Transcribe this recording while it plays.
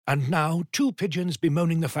And now, two pigeons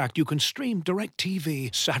bemoaning the fact you can stream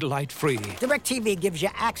DirecTV satellite-free. DirecTV gives you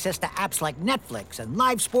access to apps like Netflix and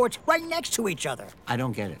live sports right next to each other. I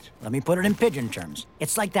don't get it. Let me put it in pigeon terms.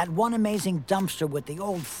 It's like that one amazing dumpster with the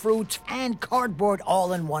old fruits and cardboard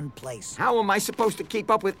all in one place. How am I supposed to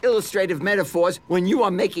keep up with illustrative metaphors when you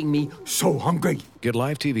are making me so hungry? Get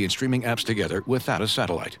live TV and streaming apps together without a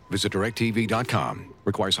satellite. Visit DirecTV.com.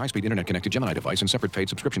 Requires high-speed internet-connected Gemini device and separate paid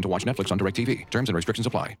subscription to watch Netflix on DirecTV. Terms and restrictions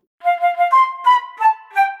apply.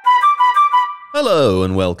 Hello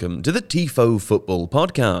and welcome to the Tifo Football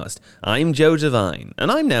Podcast. I'm Joe Devine,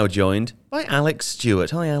 and I'm now joined by Alex Stewart.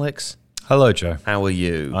 Hi, Alex. Hello, Joe. How are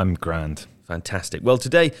you? I'm grand. Fantastic. Well,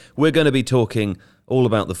 today we're going to be talking all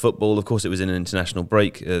about the football. Of course, it was an international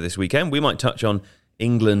break this weekend. We might touch on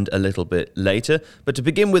England a little bit later. But to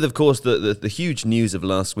begin with, of course, the huge news of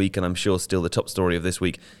last week, and I'm sure still the top story of this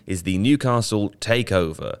week, is the Newcastle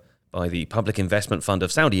takeover by the Public Investment Fund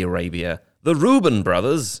of Saudi Arabia, the Reuben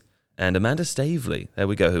brothers, and Amanda Staveley, there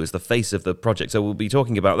we go, who is the face of the project. So we'll be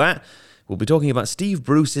talking about that. We'll be talking about Steve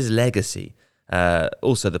Bruce's legacy,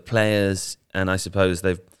 also the players, and I suppose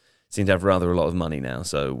they've seem to have rather a lot of money now,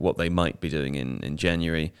 so what they might be doing in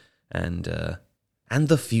January, and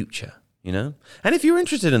the future. You know? And if you're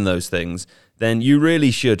interested in those things, then you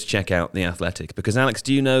really should check out The Athletic. Because, Alex,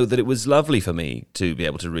 do you know that it was lovely for me to be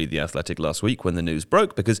able to read The Athletic last week when the news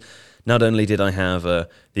broke? Because not only did I have the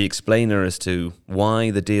explainer as to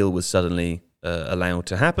why the deal was suddenly allowed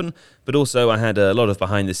to happen, but also I had a lot of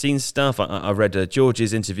behind-the-scenes stuff. I read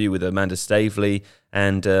George's interview with Amanda Staveley,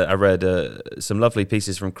 and I read some lovely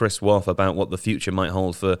pieces from Chris Woff about what the future might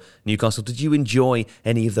hold for Newcastle. Did you enjoy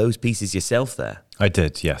any of those pieces yourself there? I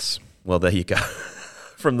did, yes. Well, there you go.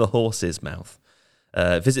 From the horse's mouth.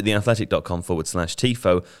 Visit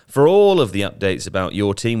theathletic.com/Tifo for all of the updates about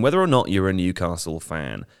your team, whether or not you're a Newcastle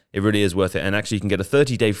fan. It really is worth it. And actually, you can get a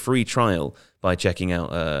 30-day free trial by checking out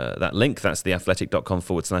that link. That's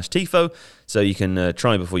theathletic.com/Tifo. So you can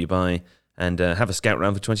try before you buy and have a scout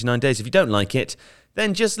round for 29 days. If you don't like it,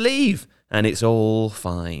 then just leave. And it's all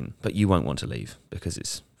fine. But you won't want to leave because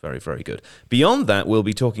it's very, very good. Beyond that, we'll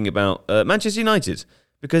be talking about Manchester United,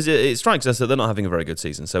 because it strikes us that they're not having a very good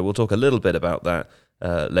season. So we'll talk a little bit about that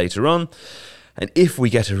later on. And if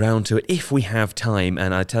we get around to it, if we have time,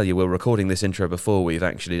 and I tell you, we're recording this intro before we've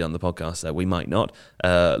actually done the podcast, so we might not.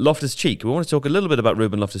 Loftus-Cheek. We want to talk a little bit about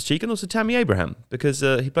Ruben Loftus-Cheek and also Tammy Abraham, because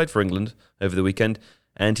he played for England over the weekend,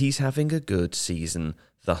 and he's having a good season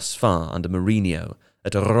thus far under Mourinho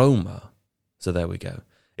at Roma. So there we go.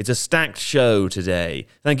 It's a stacked show today.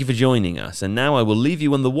 Thank you for joining us. And now I will leave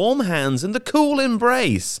you in the warm hands and the cool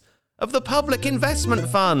embrace of the Public Investment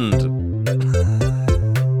Fund.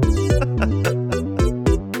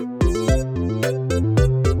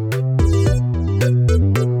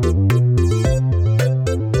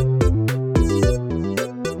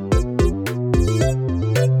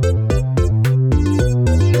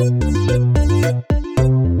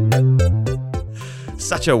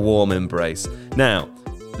 Such a warm embrace. Now,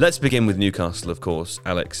 let's begin with Newcastle, of course,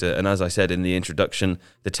 Alex. And as I said in the introduction,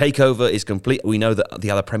 the takeover is complete. We know that the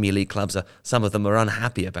other Premier League clubs, some of them are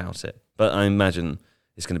unhappy about it. But I imagine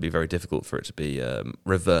it's going to be very difficult for it to be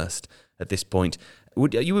reversed at this point.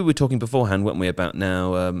 We were talking beforehand, weren't we, about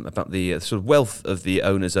about the sort of wealth of the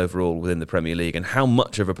owners overall within the Premier League and how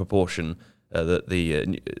much of a proportion that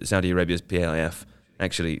the Saudi Arabia's PIF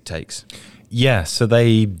actually takes. Yeah, so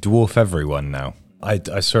they dwarf everyone now.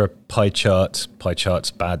 I saw a pie chart. Pie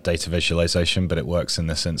chart's bad data visualization, but it works in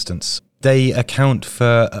this instance. They account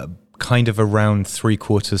for kind of around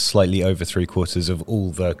 3/4, slightly over 3/4 of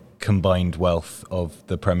all the combined wealth of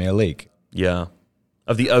the Premier League. Yeah.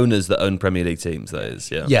 Of the owners that own Premier League teams, that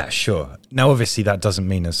is, yeah. Yeah, sure. Now, obviously, that doesn't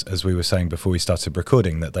mean, as we were saying before we started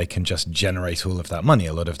recording, that they can just generate all of that money.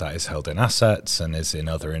 A lot of that is held in assets and is in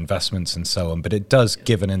other investments and so on. But it does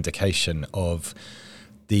give an indication of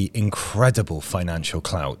the incredible financial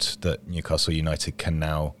clout that Newcastle United can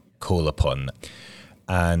now call upon.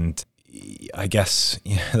 And I guess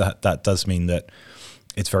that does mean that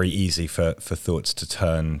it's very easy for thoughts to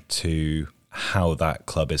turn to how that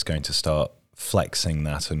club is going to start flexing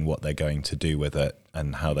that and what they're going to do with it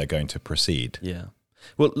and how they're going to proceed. Yeah.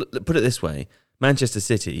 Well, put it this way. Manchester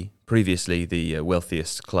City, previously the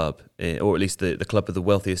wealthiest club, or at least the club with the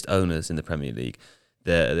wealthiest owners in the Premier League,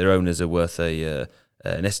 their owners are worth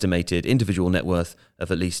an estimated individual net worth of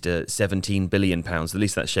at least £17 billion. At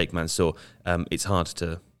least that's Sheikh Mansour. It's hard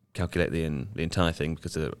to calculate the entire thing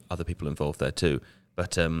because there are other people involved there too.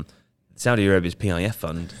 But Saudi Arabia's PIF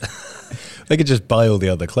fund... They could just buy all the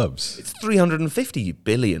other clubs. It's £350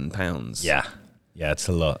 billion. Yeah, it's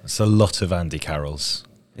a lot. It's a lot of Andy Carrolls.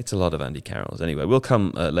 It's a lot of Andy Carrolls. Anyway, we'll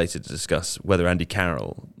come later to discuss whether Andy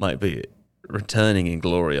Carroll might be returning in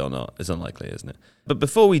glory or not. It's unlikely, isn't it? But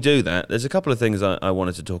before we do that, there's a couple of things I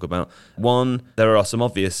wanted to talk about. One, there are some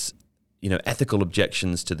obvious, ethical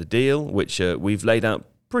objections to the deal, which we've laid out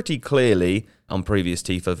pretty clearly on previous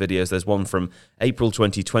TIFO videos. There's one from April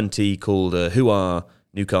 2020 called Who Are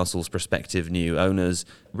Newcastle's Prospective New Owners,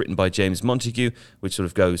 written by James Montague, which sort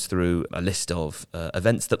of goes through a list of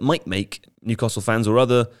events that might make Newcastle fans or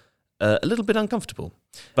other a little bit uncomfortable.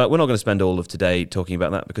 But we're not going to spend all of today talking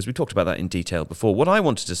about that because we talked about that in detail before. What I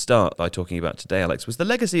wanted to start by talking about today, Alex, was the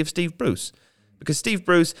legacy of Steve Bruce. Because Steve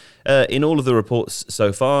Bruce, in all of the reports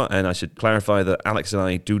so far, and I should clarify that Alex and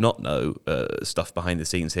I do not know stuff behind the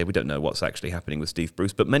scenes here. We don't know what's actually happening with Steve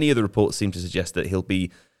Bruce, but many of the reports seem to suggest that he'll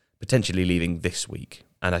be potentially leaving this week.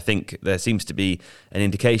 And I think there seems to be an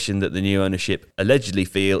indication that the new ownership allegedly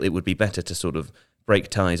feel it would be better to sort of break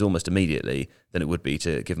ties almost immediately than it would be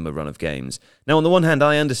to give him a run of games. Now, on the one hand,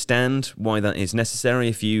 I understand why that is necessary.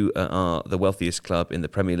 If you are the wealthiest club in the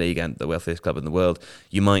Premier League and the wealthiest club in the world,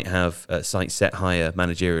 you might have sights set higher,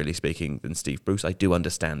 managerially speaking, than Steve Bruce. I do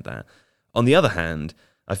understand that. On the other hand,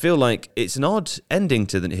 I feel like it's an odd ending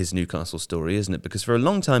to his Newcastle story, isn't it? Because for a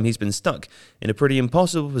long time, he's been stuck in a pretty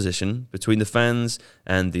impossible position between the fans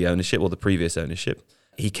and the ownership, or the previous ownership.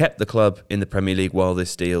 He kept the club in the Premier League while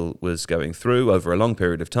this deal was going through over a long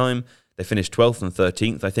period of time. They finished 12th and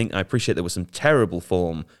 13th. I appreciate there was some terrible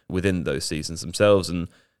form within those seasons themselves, and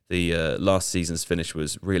the last season's finish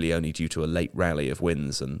was really only due to a late rally of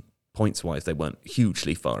wins, and points-wise they weren't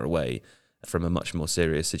hugely far away from a much more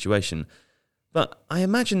serious situation. But I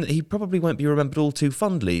imagine that he probably won't be remembered all too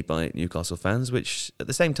fondly by Newcastle fans, which at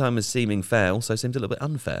the same time as seeming fair also seems a little bit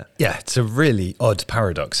unfair. Yeah, it's a really odd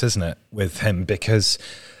paradox, isn't it, with him? Because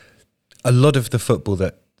a lot of the football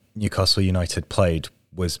that Newcastle United played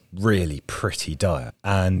was really pretty dire.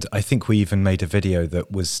 And I think we even made a video that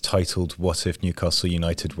was titled, "What if Newcastle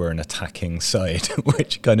United were an attacking side?"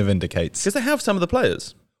 which kind of indicates... Because they have some of the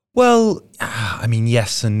players. Well, I mean,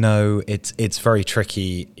 yes and no. It's very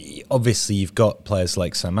tricky. Obviously, you've got players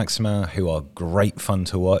like Saint-Maximin who are great fun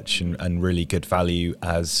to watch and really good value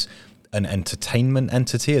as an entertainment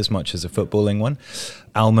entity as much as a footballing one.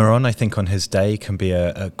 Almiron, I think on his day, can be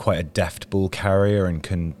a quite a deft ball carrier and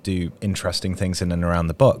can do interesting things in and around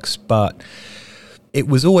the box. But it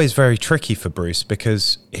was always very tricky for Bruce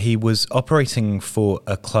because he was operating for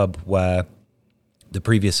a club where the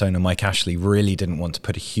previous owner, Mike Ashley, really didn't want to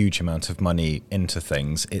put a huge amount of money into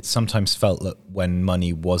things. It sometimes felt that when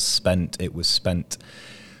money was spent, it was spent,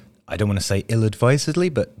 I don't want to say ill-advisedly,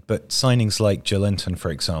 but signings like Joelinton, for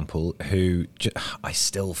example, who I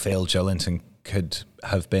still feel Joelinton could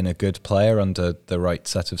have been a good player under the right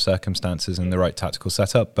set of circumstances and the right tactical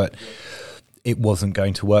setup, but it wasn't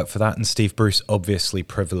going to work for that. And Steve Bruce obviously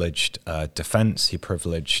privileged defence. He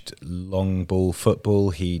privileged long ball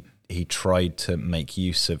football. He tried to make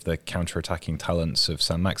use of the counter-attacking talents of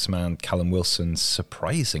Saint-Maximin, Callum Wilson's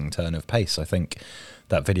surprising turn of pace. I think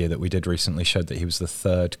that video that we did recently showed that he was the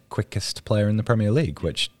third quickest player in the Premier League,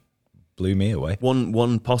 which blew me away.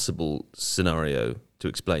 One possible scenario to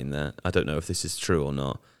explain that, I don't know if this is true or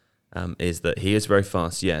not, is that he is very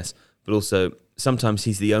fast, yes, but also sometimes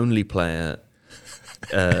he's the only player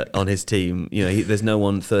on his team. There's no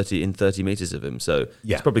one 30 metres of him, so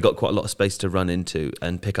he's probably got quite a lot of space to run into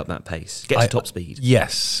and pick up that pace, get to top speed.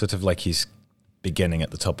 Yes, sort of like he's beginning at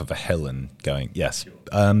the top of a hill and going, yes.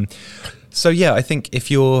 So yeah, I think if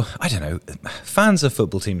you're, fans of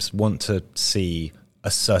football teams want to see a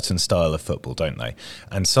certain style of football, don't they?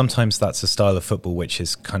 And sometimes that's a style of football which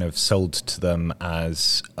is kind of sold to them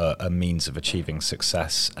as a means of achieving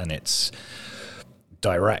success, and it's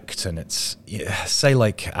direct, and it's, say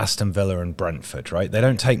like Aston Villa and Brentford, right? They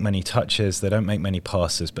don't take many touches, they don't make many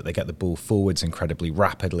passes, but they get the ball forwards incredibly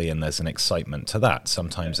rapidly, and there's an excitement to that.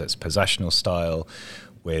 Sometimes it's possessional style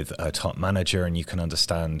with a top manager, and you can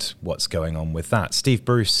understand what's going on with that. Steve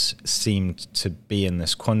Bruce seemed to be in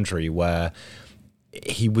this quandary where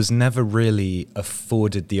he was never really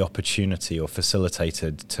afforded the opportunity or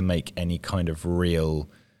facilitated to make any kind of real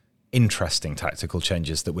interesting tactical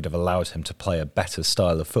changes that would have allowed him to play a better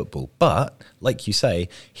style of football. But, like you say,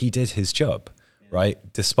 he did his job, right?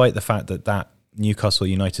 Despite the fact that Newcastle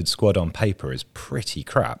United squad on paper is pretty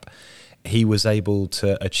crap, he was able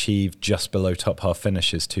to achieve just below top half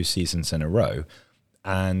finishes 2 seasons in a row.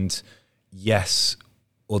 And yes,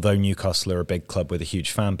 although Newcastle are a big club with a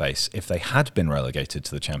huge fan base, if they had been relegated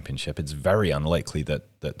to the Championship, it's very unlikely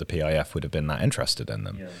that the PIF would have been that interested in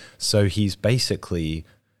them. Yeah. So he's basically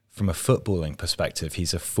from a footballing perspective,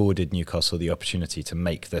 he's afforded Newcastle the opportunity to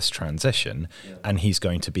make this transition, and he's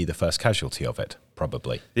going to be the first casualty of it,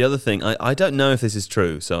 probably. The other thing, I don't know if this is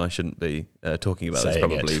true, so I shouldn't be talking about this Saying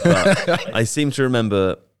probably, it. but I seem to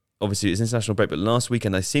remember, obviously it's international break, but last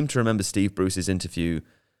weekend I seem to remember Steve Bruce's interview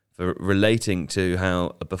for relating to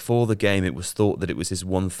how before the game it was thought that it was his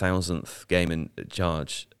 1,000th game in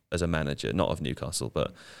charge as a manager, not of Newcastle,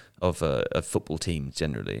 but of a football team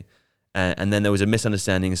generally. And then there was a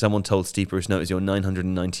misunderstanding. Someone told Steve Bruce, no, it was your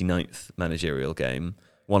 999th managerial game.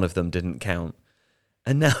 One of them didn't count.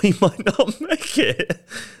 And now he might not make it.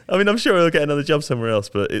 I mean, I'm sure he'll get another job somewhere else,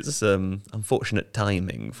 but it's unfortunate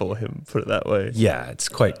timing for him, put it that way. Yeah, it's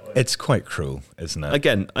quite cruel, isn't it?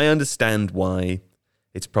 Again, I understand why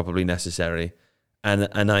it's probably necessary. And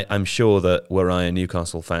I'm sure that were I a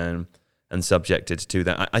Newcastle fan and subjected to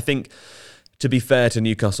that, I think, to be fair to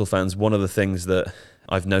Newcastle fans, one of the things that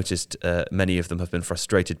I've noticed many of them have been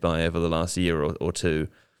frustrated by over the last year or two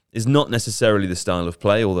is not necessarily the style of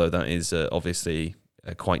play, although that is obviously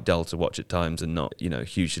quite dull to watch at times and not,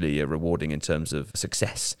 hugely rewarding in terms of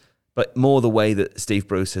success, but more the way that Steve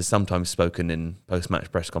Bruce has sometimes spoken in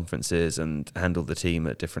post-match press conferences and handled the team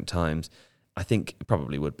at different times. I think it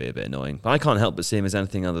probably would be a bit annoying, but I can't help but see him as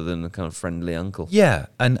anything other than a kind of friendly uncle. Yeah,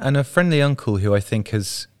 and a friendly uncle who I think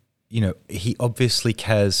has, he obviously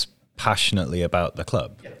cares passionately about the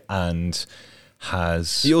club and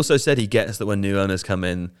has... He also said he gets that when new owners come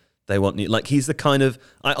in, they want new... Like, he's the kind of...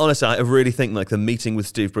 I really think, like, the meeting with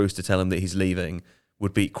Steve Bruce to tell him that he's leaving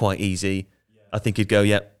would be quite easy. I think he'd go,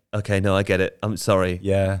 yep, okay, no, I get it. I'm sorry.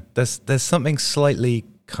 Yeah, there's something slightly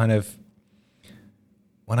kind of...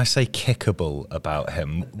 When I say kickable about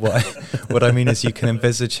him, what I mean is you can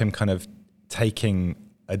envisage him kind of taking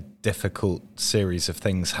a difficult series of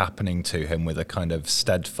things happening to him with a kind of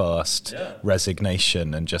steadfast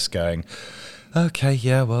resignation and just going, okay,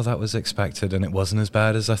 yeah, well, that was expected and it wasn't as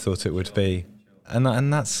bad as I thought it would be.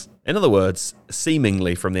 And that's... In other words,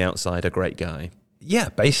 seemingly from the outside, a great guy. Yeah,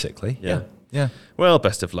 basically. Yeah. Well,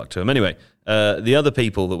 best of luck to him. Anyway, the other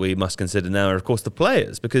people that we must consider now are, of course, the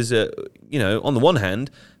players, because, on the one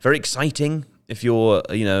hand, very exciting if you're,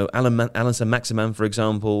 Allan Maximin, for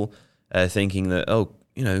example, thinking that,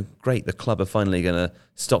 great, the club are finally going to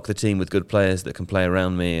stock the team with good players that can play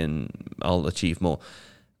around me and I'll achieve more.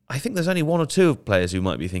 I think there's only one or two players who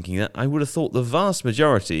might be thinking that. I would have thought the vast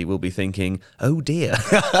majority will be thinking, oh dear,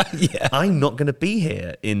 I'm not going to be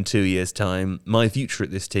here in 2 years' time. My future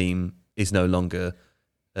at this team is no longer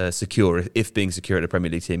secure, if being secure at a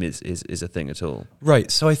Premier League team is a thing at all.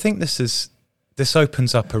 Right, so I think this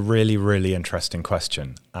opens up a really, really interesting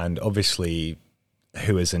question. And obviously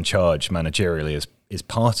who is in charge managerially is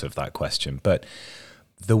part of that question. But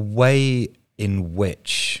the way in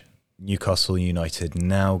which Newcastle United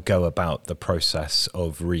now go about the process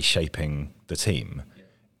of reshaping the team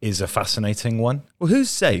is a fascinating one. Well, who's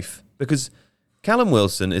safe? Because Callum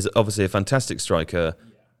Wilson is obviously a fantastic striker,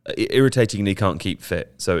 irritating and he can't keep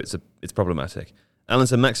fit, so it's problematic. Allan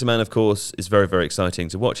Maximin, of course, is very, very exciting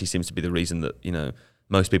to watch. He seems to be the reason that,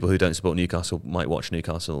 most people who don't support Newcastle might watch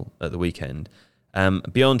Newcastle at the weekend.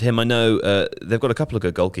 Beyond him, I know they've got a couple of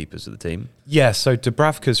good goalkeepers at the team. Yeah, so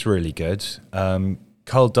Dubravka's really good.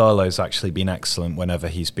 Carl Darlow's actually been excellent whenever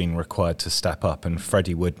he's been required to step up, and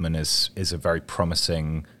Freddie Woodman is a very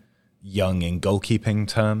promising young in goalkeeping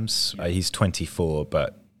terms. He's 24,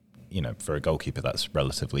 but for a goalkeeper that's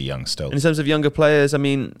relatively young still. In terms of younger players, I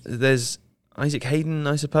mean, there's Isaac Hayden,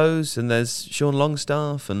 I suppose, and there's Sean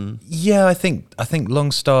Longstaff, and yeah, I think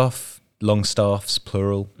Longstaffs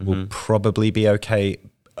plural will probably be okay,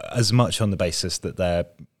 as much on the basis that they're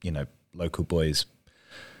local boys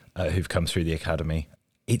who've come through the academy.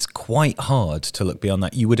 It's quite hard to look beyond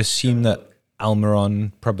that. You would assume that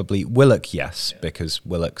Almiron, probably Willock, yes, because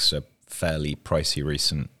Willock's a fairly pricey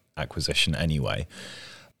recent acquisition anyway.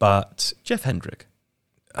 But Jeff Hendrick.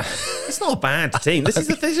 It's not a bad team. This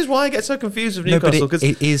is why I get so confused with Newcastle, because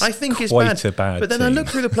I think it's quite a bad But then team. I look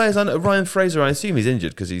through the players. Ryan Fraser, I assume he's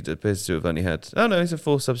injured because he appears to have only had... Oh no, he's had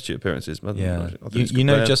 4 substitute appearances. Yeah,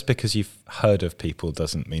 just because you've heard of people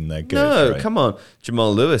doesn't mean they're good. No, right? come on.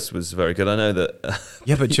 Jamal Lewis was very good. I know that.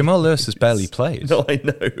 Yeah, but Jamal Lewis has barely played. No, I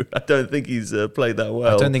know. I don't think he's played that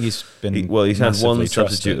well. I don't think he's been. He's had one massively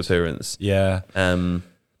substitute trusted. appearance. Yeah,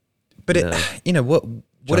 but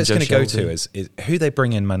what it's going to go to is who they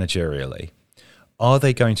bring in managerially. Are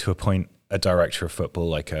they going to appoint a director of football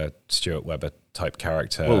like a Stuart Webber type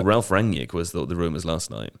character? Well, Ralph Rangnick was the rumours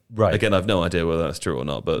last night. Right. Again, I've no idea whether that's true or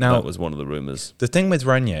not, but Now, that was one of the rumours. The thing with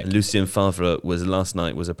Rangnick... Lucien Favre was last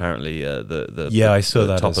night was apparently the I saw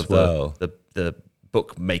that top as of well. The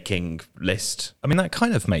bookmaking list. I mean, that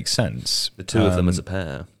kind of makes sense. The two of them as a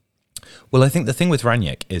pair. Well, I think the thing with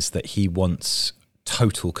Ranić is that he wants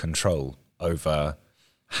total control over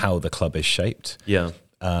how the club is shaped. Yeah.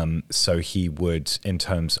 So he would, in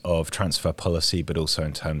terms of transfer policy, but also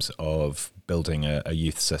in terms of building a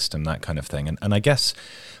youth system, that kind of thing. And I guess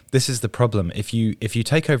this is the problem. If you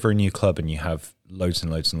take over a new club and you have loads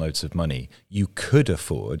and loads and loads of money, you could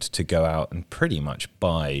afford to go out and pretty much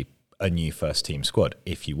buy a new first team squad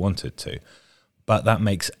if you wanted to. But that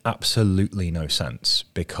makes absolutely no sense,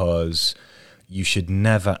 because you should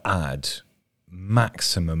never add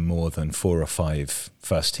maximum more than 4 or 5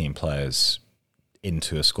 first team players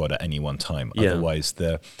into a squad at any one time. Yeah. Otherwise,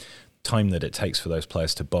 the time that it takes for those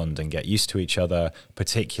players to bond and get used to each other,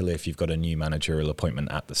 particularly if you've got a new managerial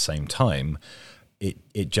appointment at the same time,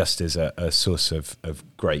 it just is a source of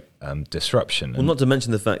great disruption. Well, not to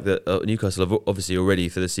mention the fact that Newcastle have obviously already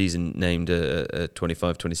for the season named a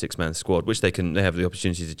 25, 26-man squad, which they have the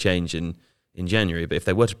opportunity to change in January. But if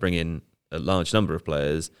they were to bring in a large number of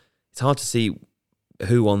players, it's hard to see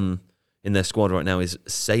who in their squad right now is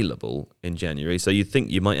saleable in January. So you'd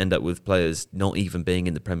think you might end up with players not even being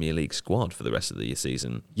in the Premier League squad for the rest of the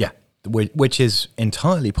season. Yeah, which is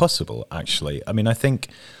entirely possible, actually. I mean, I think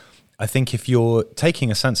if you're taking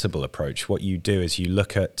a sensible approach, what you do is you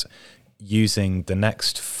look at using the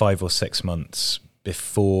next 5 or 6 months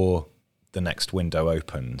before the next window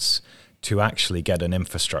opens to actually get an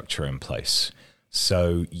infrastructure in place.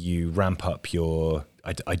 So you ramp up your...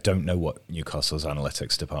 I don't know what Newcastle's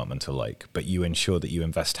analytics department are like, but you ensure that you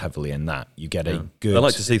invest heavily in that. You get a good... I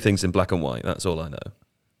like to see things in black and white. That's all I know.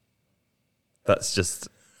 That's just...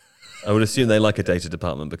 I would assume they like a data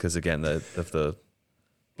department because, again, of the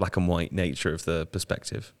black and white nature of the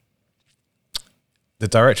perspective. The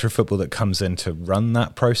director of football that comes in to run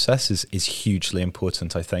that process is hugely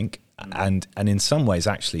important, I think. And in some ways,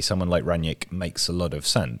 actually, someone like Ranić makes a lot of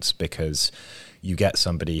sense, because you get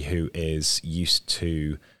somebody who is used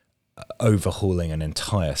to overhauling an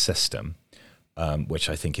entire system, which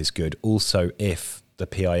I think is good. Also, if the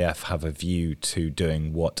PIF have a view to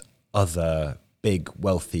doing what other big,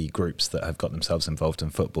 wealthy groups that have got themselves involved in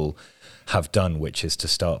football have done, which is to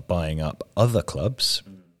start buying up other clubs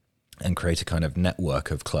and create a kind of network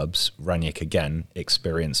of clubs. Ranić, again,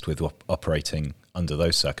 experienced with operating under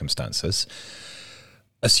those circumstances,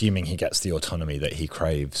 assuming he gets the autonomy that he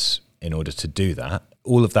craves in order to do that.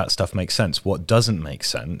 All of that stuff makes sense. What doesn't make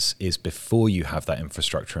sense is before you have that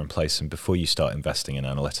infrastructure in place and before you start investing in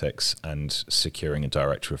analytics and securing a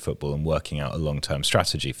director of football and working out a long-term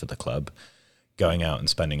strategy for the club, going out and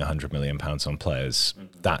spending £100 million on players,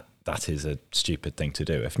 that is a stupid thing to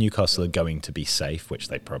do. If Newcastle are going to be safe, which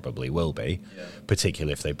they probably will be,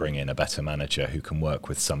 particularly if they bring in a better manager who can work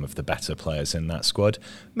with some of the better players in that squad,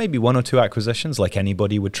 maybe 1 or 2 acquisitions like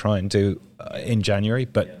anybody would try and do in January,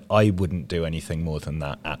 but I wouldn't do anything more than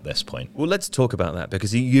that at this point. Well, let's talk about that,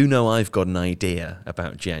 because you know I've got an idea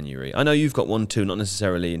about January. I know you've got one too, not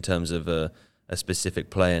necessarily in terms of a specific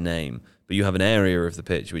player name, but you have an area of the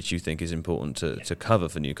pitch which you think is important to cover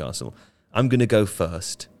for Newcastle. I'm going to go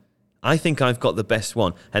first. I think I've got the best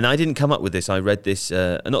one. And I didn't come up with this. I read this,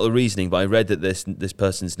 not the reasoning, but I read that this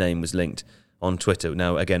person's name was linked on Twitter.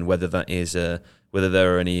 Now, again, whether that is whether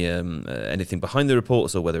there are anything behind the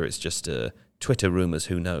reports or whether it's just Twitter rumours,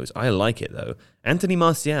 who knows. I like it, though. Anthony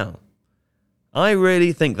Martial. I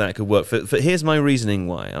really think that could work. Here's my reasoning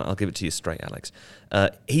why. I'll give it to you straight, Alex.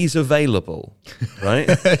 He's available, right?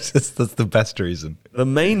 That's the best reason. The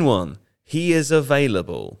main one, he is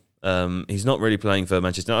available. He's not really playing for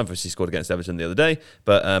Manchester United. Obviously, he scored against Everton the other day,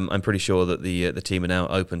 but I'm pretty sure that the team are now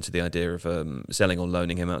open to the idea of selling or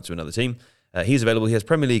loaning him out to another team. He's available. He has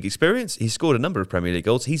Premier League experience. He's scored a number of Premier League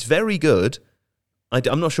goals. He's very good.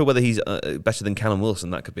 I'm not sure whether he's better than Callum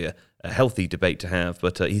Wilson. That could be a healthy debate to have,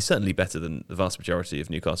 but he's certainly better than the vast majority of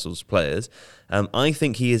Newcastle's players. I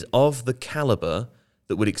think he is of the calibre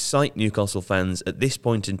that would excite Newcastle fans at this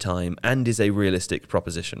point in time and is a realistic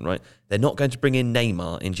proposition, right? They're not going to bring in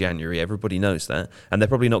Neymar in January, everybody knows that, and they're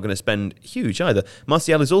probably not going to spend huge either.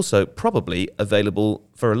 Martial is also probably available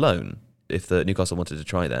for a loan if the Newcastle wanted to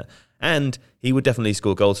try that, and he would definitely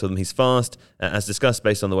score goals for them. He's fast, as discussed,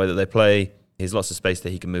 based on the way that they play. He has lots of space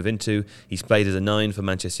that he can move into. He's played as a 9 for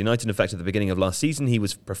Manchester United. In fact, at the beginning of last season, he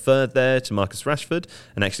was preferred there to Marcus Rashford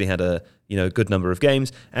and actually had a good number of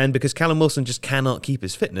games. And because Callum Wilson just cannot keep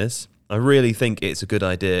his fitness, I really think it's a good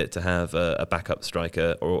idea to have a backup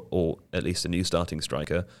striker or at least a new starting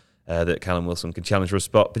striker that Callum Wilson can challenge for a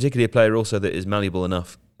spot, particularly a player also that is malleable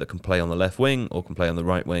enough that can play on the left wing or can play on the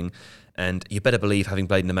right wing. And you better believe, having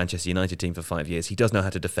played in the Manchester United team for 5 years, he does know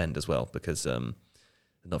how to defend as well, because...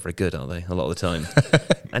 they're not very good, are they, a lot of the time?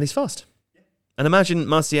 And he's fast. And imagine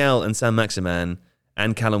Martial and Saint-Maximin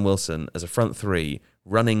and Callum Wilson as a front three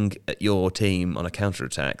running at your team on a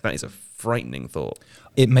counter-attack, that is a frightening thought.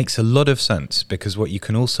 It makes a lot of sense, because what you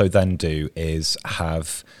can also then do is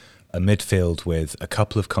have a midfield with a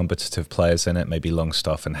couple of competitive players in it, maybe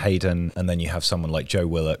Longstaff and Hayden, and then you have someone like Joe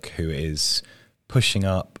Willock who is pushing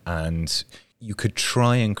up, and you could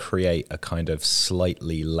try and create a kind of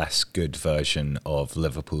slightly less good version of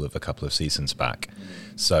Liverpool of a couple of seasons back.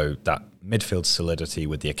 So that midfield solidity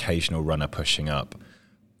with the occasional runner pushing up,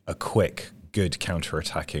 a quick, good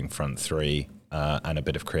counter-attacking front three, and a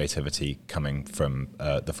bit of creativity coming from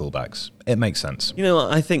the fullbacks. It makes sense. You know,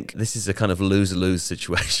 I think this is a kind of lose-lose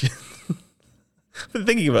situation. I've been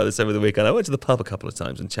thinking about this over the weekend. I went to the pub a couple of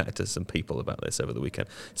times and chatted to some people about this over the weekend.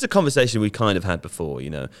 It's a conversation we kind of had before, you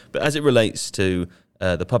know. But as it relates to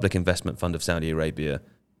the Public Investment Fund of Saudi Arabia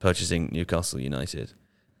purchasing Newcastle United,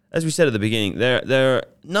 as we said at the beginning, there are a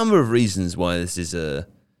number of reasons why this is sort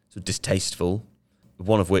of distasteful.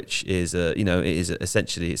 One of which is, it is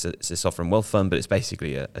essentially it's a sovereign wealth fund, but it's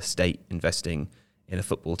basically a state investing in a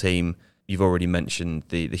football team. You've already mentioned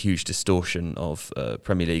the huge distortion of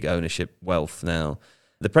Premier League ownership wealth now.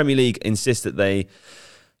 The Premier League insists that they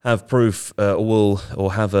have proof or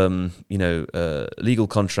have legal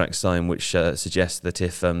contracts signed which suggests that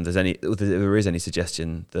if there is any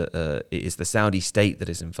suggestion that it is the Saudi state that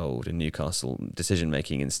is involved in Newcastle decision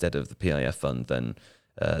making instead of the PIF fund, then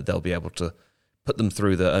they'll be able to put them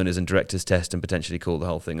through the owners and directors test and potentially call the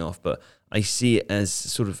whole thing off. But I see it as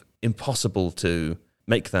sort of impossible to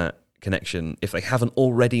make that connection if they haven't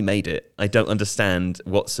already made it. I don't understand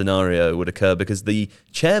what scenario would occur, because the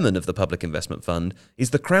chairman of the Public Investment Fund is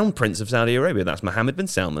the Crown Prince of Saudi Arabia. That's Mohammed bin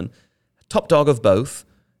Salman, top dog of both.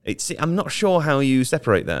 I'm not sure how you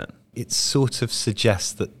separate that. It sort of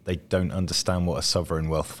suggests that they don't understand what a sovereign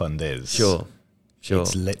wealth fund is. Sure.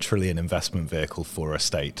 It's literally an investment vehicle for a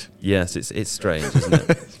state. Yes, it's strange,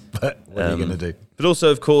 isn't it? But what are you going to do? But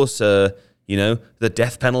also, of course, the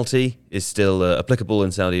death penalty is still applicable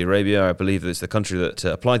in Saudi Arabia. I believe it's the country that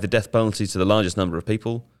applied the death penalty to the largest number of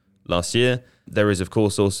people last year. There is, of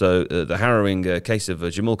course, also the harrowing case of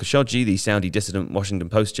Jamal Khashoggi, the Saudi dissident Washington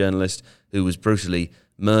Post journalist who was brutally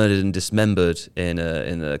murdered and dismembered in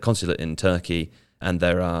a consulate in Turkey. And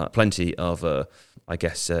there are plenty of,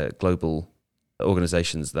 global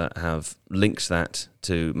organizations that have linked that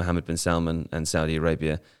to Mohammed bin Salman and Saudi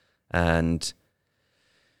Arabia. And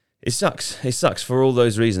it sucks. It sucks for all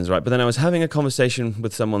those reasons, right? But then I was having a conversation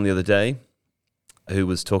with someone the other day who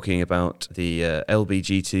was talking about the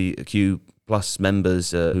LGBTQ plus members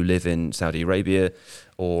who live in Saudi Arabia,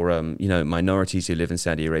 or minorities who live in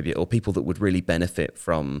Saudi Arabia, or people that would really benefit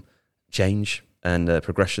from change and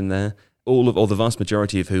progression there. Or the vast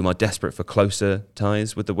majority of whom are desperate for closer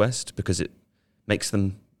ties with the West because it makes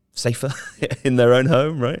them safer in their own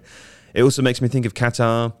home, right? It also makes me think of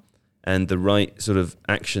Qatar and the right sort of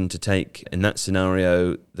action to take in that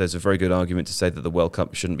scenario. There's a very good argument to say that the World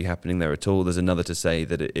Cup shouldn't be happening there at all. There's another to say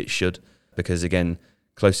that it should, because again,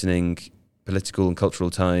 closening political and cultural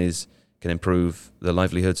ties can improve the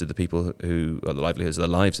livelihoods of the people the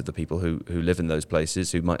lives of the people who live in those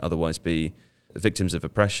places, who might otherwise be victims of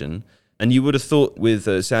oppression. And you would have thought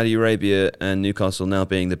with Saudi Arabia and Newcastle now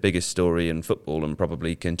being the biggest story in football and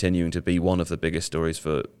probably continuing to be one of the biggest stories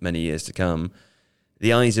for many years to come,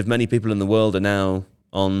 the eyes of many people in the world are now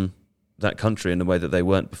on that country in a way that they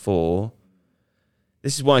weren't before.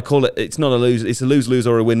 This is why I call it, it's not a lose, it's a lose-lose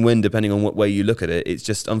or a win-win depending on what way you look at it. It's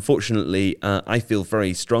just, unfortunately, I feel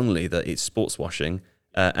very strongly that it's sports washing.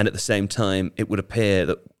 And at the same time, it would appear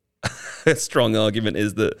that a strong argument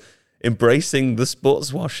is that embracing the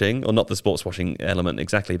sports washing, or not the sports washing element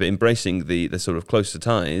exactly, but embracing the sort of closer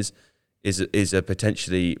ties is a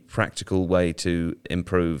potentially practical way to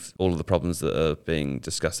improve all of the problems that are being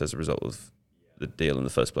discussed as a result of the deal in the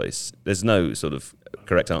first place. There's no sort of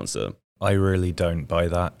correct answer. I really don't buy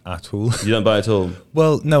that at all. You don't buy it at all?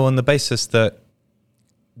 Well, no, on the basis that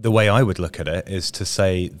the way I would look at it is to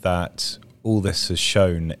say that all this has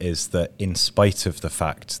shown is that in spite of the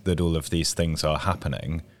fact that all of these things are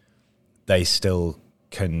happening, they still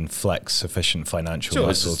can flex sufficient financial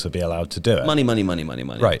muscle to be allowed to do it. Money.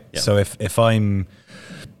 Right. Yeah. So if I'm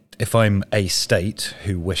a state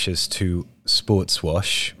who wishes to sports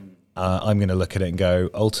wash, I'm going to look at it and go,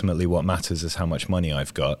 ultimately what matters is how much money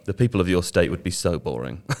I've got. The people of your state would be so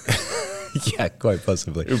boring. Yeah, quite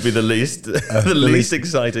possibly. It would be the least least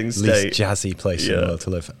exciting state. Least jazzy place in the world to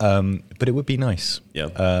live. But it would be nice.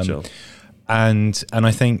 Yeah, sure. And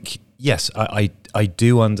I think, yes, I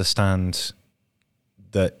do understand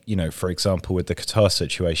that, for example, with the Qatar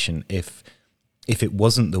situation, if it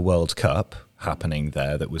wasn't the World Cup happening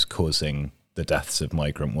there that was causing the deaths of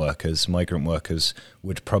migrant workers. Migrant workers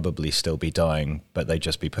would probably still be dying, but they'd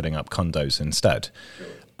just be putting up condos instead.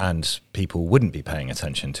 And people wouldn't be paying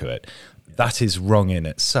attention to it. That is wrong in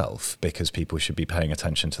itself, because people should be paying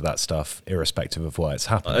attention to that stuff irrespective of why it's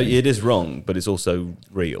happening. It is wrong, but it's also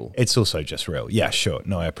real. It's also just real. Yeah, sure.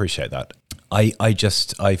 No, I appreciate that. I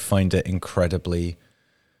find it incredibly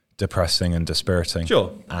depressing and dispiriting.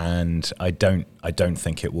 Sure. And I don't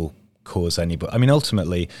think it will cause anybody. I mean,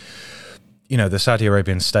 ultimately, you know, the Saudi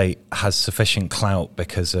Arabian state has sufficient clout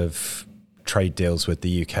because of trade deals with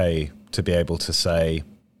the UK to be able to say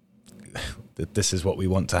that this is what we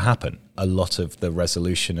want to happen. A lot of the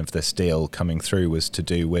resolution of this deal coming through was to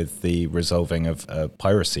do with the resolving of a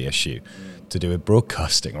piracy issue, to do with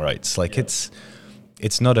broadcasting rights. Like, it's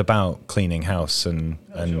not about cleaning house and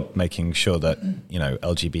making sure that, you know,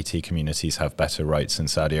 LGBT communities have better rights in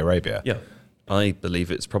Saudi Arabia. Yeah, I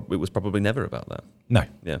believe it was probably never about that. No.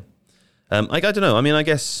 Yeah. I don't know. I mean, I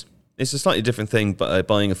guess it's a slightly different thing, but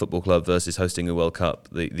buying a football club versus hosting a World Cup.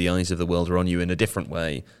 The eyes of the world are on you in a different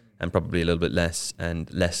way, and probably a little bit less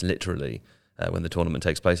literally when the tournament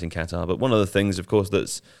takes place in Qatar. But one of the things, of course,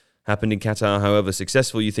 that's happened in Qatar, however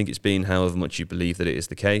successful you think it's been, however much you believe that it is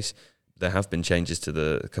the case, there have been changes to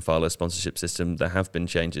the Kafala sponsorship system. There have been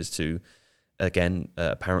changes to, again,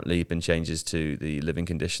 apparently been changes to the living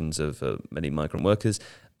conditions of many migrant workers.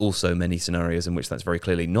 Also many scenarios in which that's very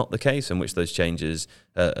clearly not the case, in which those changes,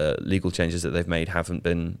 legal changes that they've made, haven't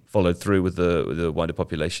been followed through with the wider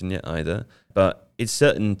population yet either. But it's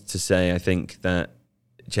certain to say, I think, that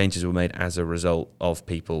changes were made as a result of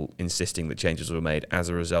people insisting that changes were made, as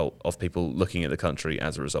a result of people looking at the country,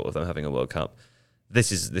 as a result of them having a World Cup.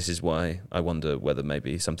 This is why I wonder whether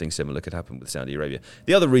maybe something similar could happen with Saudi Arabia.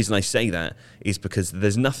 The other reason I say that is because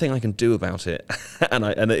there's nothing I can do about it, and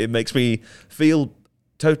it makes me feel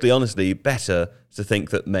totally honestly better to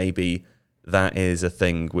think that maybe that is a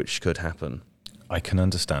thing which could happen. I can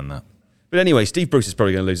understand that. But anyway, Steve Bruce is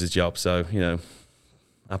probably going to lose his job, so, you know,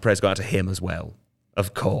 our prayers go out to him as well.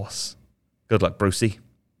 Of course. Good luck, Brucey.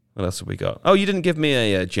 What else have we got? Oh, you didn't give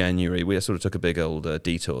me a January. We sort of took a big old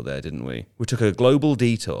detour there, didn't we? We took a global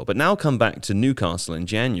detour. But now come back to Newcastle in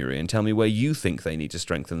January and tell me where you think they need to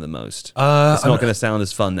strengthen the most. It's not going to sound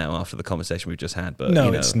as fun now after the conversation we've just had. But, no,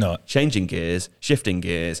 you know, it's not. Changing gears, shifting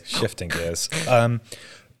gears. Shifting gears.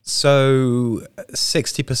 So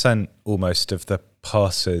 60% almost of the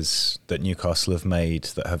passes that Newcastle have made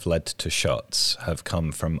that have led to shots have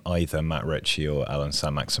come from either Matt Ritchie or Alan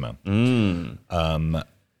Saint-Maximin.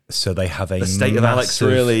 So they have the state of Alex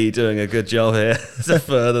really doing a good job here to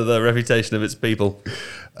further the reputation of its people.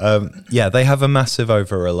 They have a massive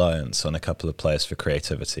over-reliance on a couple of players for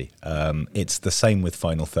creativity. It's the same with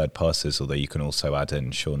final third passes, although you can also add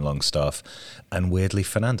in Sean Longstaff and weirdly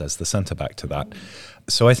Fernandez, the centre-back, to that.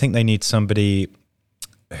 So I think they need somebody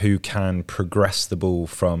who can progress the ball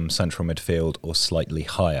from central midfield or slightly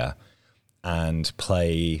higher and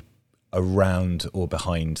play around or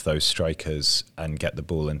behind those strikers and get the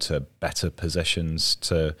ball into better positions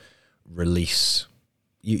to release.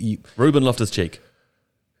 Ruben Loftus-Cheek.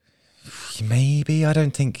 Maybe. I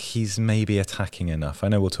don't think he's maybe attacking enough. I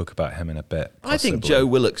know we'll talk about him in a bit. Possibly. I think Joe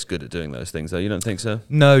Willock's good at doing those things, though. You don't think so?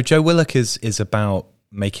 No, Joe Willock is about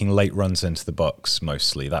making late runs into the box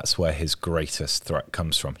mostly. That's where his greatest threat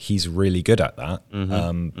comes from. He's really good at that.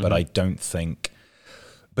 But I don't think...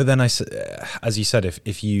 But then, as you said,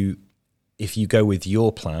 if you go with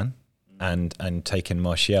your plan and take in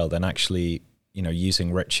Martial, then actually, you know,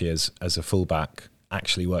 using Ritchie as a fullback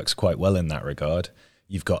actually works quite well in that regard.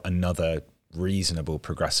 You've got another reasonable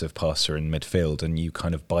progressive passer in midfield, and you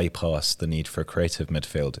kind of bypass the need for a creative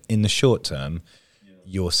midfield. In the short term,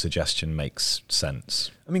 your suggestion makes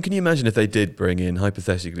sense. I mean, can you imagine if they did bring in,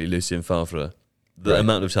 hypothetically, Lucien Favre, the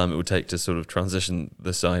amount of time it would take to sort of transition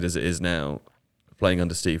the side as it is now, playing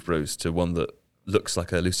under Steve Bruce, to one that looks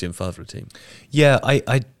like a Lucien Favre team? Yeah,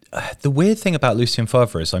 the weird thing about Lucien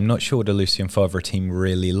Favre is I'm not sure what a Lucien Favre team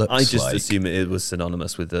really looks like. I just assume it was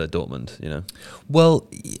synonymous with Dortmund, you know? Well,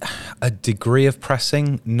 a degree of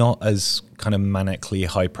pressing, not as kind of manically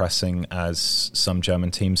high pressing as some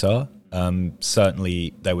German teams are.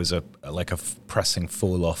 Certainly there was a pressing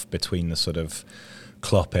fall off between the sort of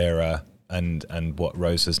Klopp era and what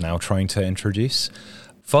Rose is now trying to introduce.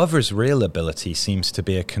 Favre's real ability seems to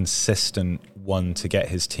be a consistent one to get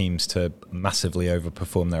his teams to massively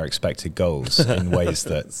overperform their expected goals in ways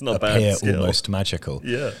that appear almost magical.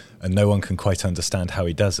 Yeah. And no one can quite understand how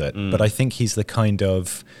he does it. But I think he's the kind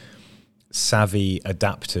of savvy,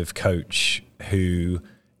 adaptive coach who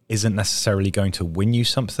isn't necessarily going to win you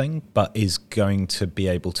something, but is going to be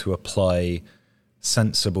able to apply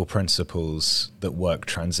sensible principles that work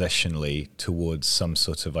transitionally towards some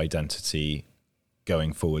sort of identity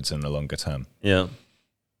going forwards in the longer term. Yeah.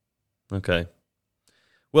 Okay.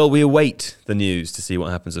 Well, we await the news to see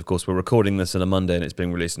what happens. Of course, we're recording this on a Monday and it's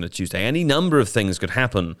being released on a Tuesday. Any number of things could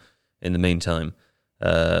happen in the meantime.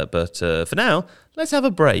 But for now, let's have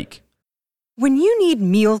a break. When you need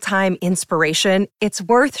mealtime inspiration, it's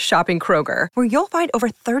worth shopping Kroger, where you'll find over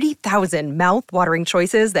 30,000 mouth-watering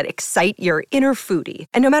choices that excite your inner foodie.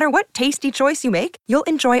 And no matter what tasty choice you make, you'll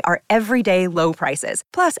enjoy our everyday low prices,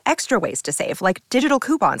 plus extra ways to save, like digital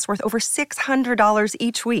coupons worth over $600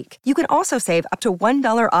 each week. You can also save up to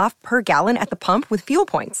 $1 off per gallon at the pump with fuel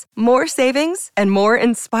points. More savings and more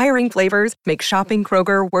inspiring flavors make shopping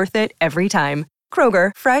Kroger worth it every time.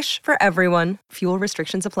 Kroger, fresh for everyone. Fuel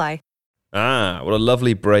restrictions apply. Ah, what a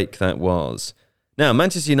lovely break that was. Now,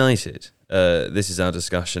 Manchester United, this is our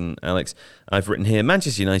discussion, Alex. I've written here,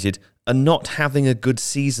 Manchester United are not having a good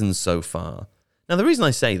season so far. Now, the reason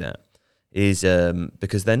I say that is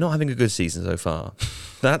because they're not having a good season so far.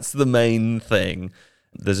 That's the main thing.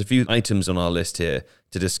 There's a few items on our list here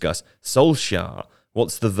to discuss. Solskjaer,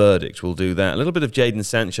 what's the verdict? We'll do that. A little bit of Jadon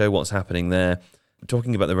Sancho, what's happening there.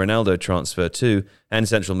 Talking about the Ronaldo transfer too, and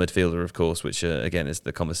central midfielder, of course, which again is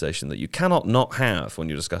the conversation that you cannot not have when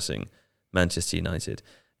you're discussing Manchester United.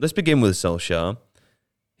 Let's begin with Solskjaer.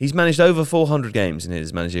 He's managed over 400 games in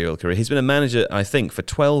his managerial career. He's been a manager, I think, for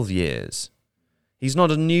 12 years. He's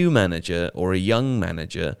not a new manager or a young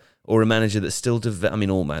manager or a manager that's still...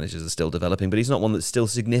 all managers are still developing, but he's not one that's still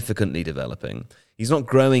significantly developing. He's not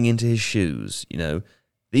growing into his shoes, you know.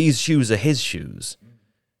 These shoes are his shoes.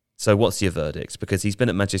 So what's your verdict? Because he's been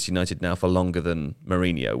at Manchester United now for longer than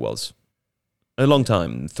Mourinho was. A long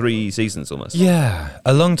time, 3 seasons almost. Yeah,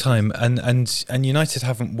 a long time. And United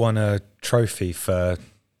haven't won a trophy for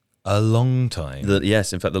a long time.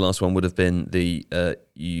 Yes, in fact, the last one would have been the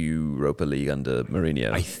Europa League under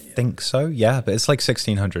Mourinho. I think so, yeah. But it's like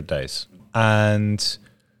 1,600 days. And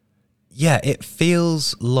yeah, it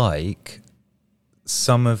feels like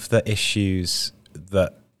some of the issues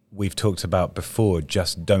that we've talked about before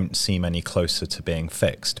just don't seem any closer to being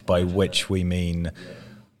fixed, by which we mean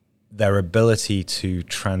their ability to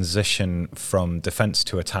transition from defence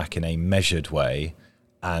to attack in a measured way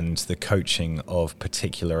and the coaching of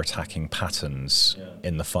particular attacking patterns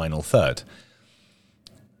in the final third.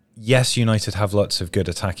 Yes, United have lots of good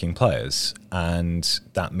attacking players, and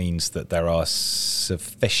that means that there are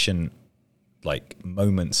sufficient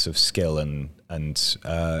moments of skill and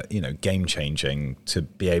game changing to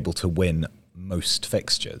be able to win most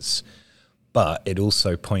fixtures. But it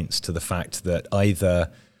also points to the fact that I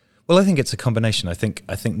think it's a combination. I think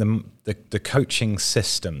the coaching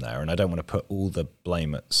system there, and I don't want to put all the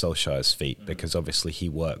blame at Solskjaer's feet because obviously he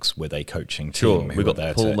works with a coaching team. Sure, we've got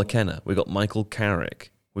Paul McKenna, we've got Michael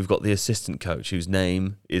Carrick, we've got the assistant coach whose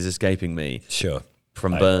name is escaping me. Sure,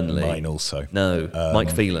 from Burnley. Mine also. No,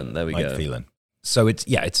 Mike Phelan. There we go. Mike Phelan. So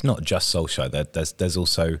it's not just Solskjaer. There's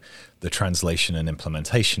also the translation and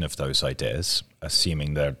implementation of those ideas,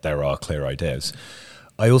 assuming there are clear ideas.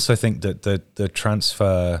 I also think that the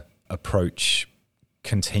transfer approach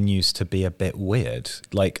continues to be a bit weird.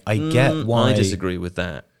 I get why. I disagree with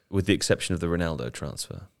that, with the exception of the Ronaldo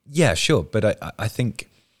transfer. Yeah, sure, but I think.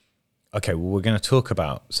 Okay, well, we're going to talk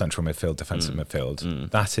about central midfield, defensive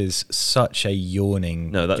midfield. That is such a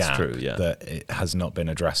yawning gap true, yeah. that it has not been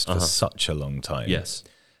addressed for such a long time. Yes.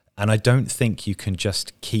 And I don't think you can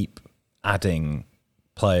just keep adding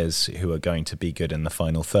players who are going to be good in the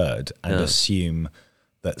final third and assume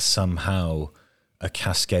that somehow a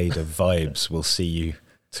cascade of vibes will see you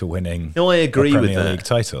to winning I agree a with Premier that. League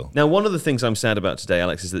title. Now, one of the things I'm sad about today,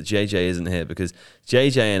 Alex, is that JJ isn't here because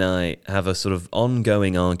JJ and I have a sort of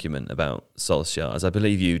ongoing argument about Solskjaer, as I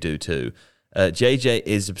believe you do too. JJ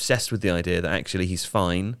is obsessed with the idea that actually he's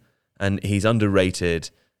fine and he's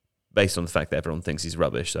underrated based on the fact that everyone thinks he's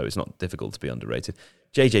rubbish, so it's not difficult to be underrated.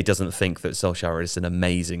 JJ doesn't think that Solskjaer is an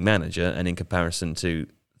amazing manager, and in comparison to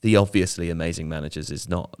the obviously amazing managers, is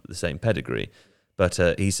not the same pedigree.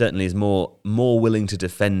 But he certainly is more willing to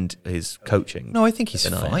defend his coaching. No, I think he's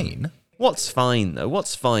fine. What's fine, though?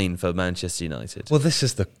 What's fine for Manchester United? Well, this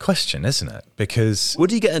is the question, isn't it? Because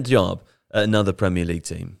would he get a job at another Premier League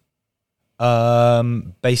team?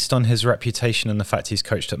 Based on his reputation and the fact he's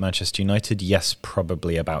coached at Manchester United, yes,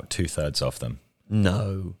 probably about 2/3 of them.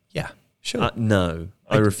 No. Yeah, sure. No.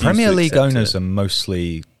 I refuse Premier to League accept owners it. are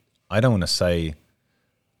mostly, I don't want to say...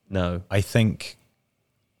 No.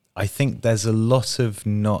 I think there's a lot of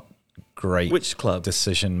not great Which club?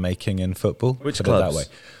 decision making in football. Which put clubs? it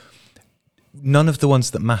that way. None of the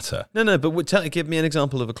ones that matter. No, but give me an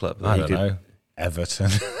example of a club. I don't know. Everton.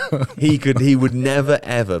 He would never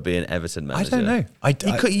ever be an Everton I manager. don't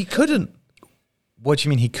know. He couldn't. What do you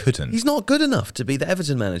mean he couldn't? He's not good enough to be the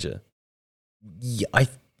Everton manager. Yeah,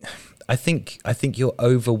 I think you're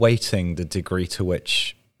overweighting the degree to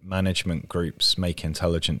which management groups make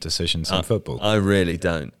intelligent decisions in football. I really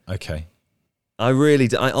don't. Okay. I really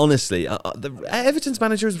do. I honestly, Everton's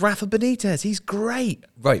manager is Rafa Benitez. He's great.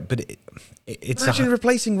 Right, but it's Imagine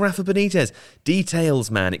replacing Rafa Benitez. Details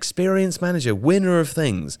man, experienced manager, winner of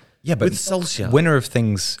things. Yeah, but with Solskjaer. winner of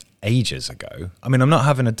things ages ago. I mean, I'm not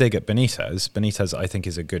having a dig at Benitez. Benitez, I think,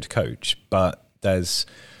 is a good coach, but there's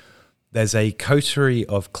a coterie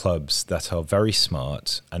of clubs that are very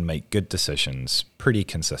smart and make good decisions pretty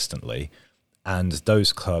consistently, and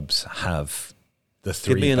those clubs have the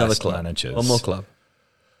three Give me another best club. managers. One more club.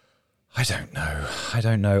 I don't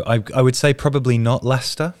know. I would say probably not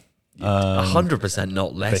Leicester. 100%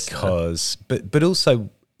 not Leicester. Because, but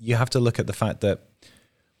also you have to look at the fact that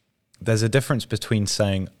there's a difference between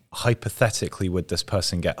saying, hypothetically, would this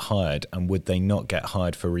person get hired, and would they not get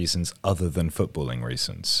hired for reasons other than footballing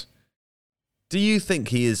reasons? Do you think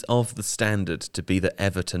he is of the standard to be the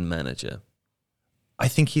Everton manager? I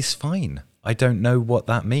think he's fine. I don't know what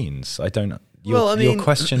that means. I don't. Well, Your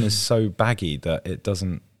question is so baggy that it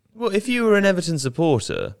doesn't. Well, if you were an Everton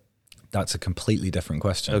supporter... That's a completely different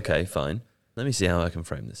question. Okay, fine. Let me see how I can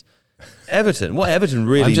frame this. Everton, what Everton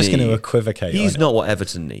really I'm just need... going to equivocate. He's on not what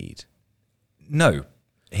Everton need. No.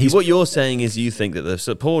 What you're saying is you think that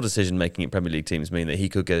the poor decision-making in Premier League teams mean that he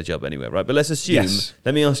could get a job anywhere, right? But let's assume... Yes.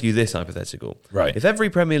 Let me ask you this hypothetical. Right. If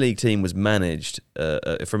every Premier League team was managed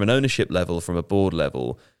from an ownership level, from a board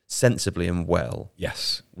level, sensibly and well...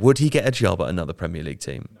 Yes. Would he get a job at another Premier League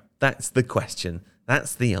team? That's the question.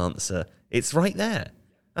 That's the answer. It's right there.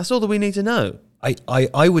 That's all that we need to know.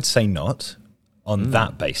 I would say not on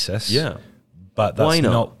that basis. Yeah. But that's Why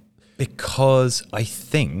not? because I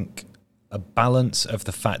think a balance of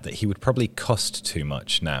the fact that he would probably cost too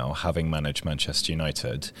much now, having managed Manchester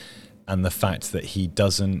United, and the fact that he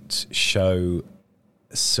doesn't show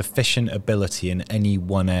sufficient ability in any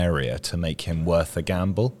one area to make him worth a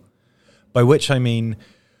gamble. By which I mean,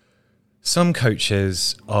 some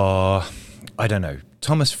coaches are, I don't know,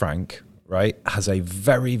 Thomas Frank, right, has a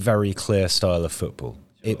very, very clear style of football.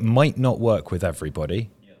 It might not work with everybody.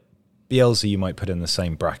 Bielsa you might put in the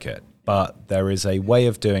same bracket, but there is a way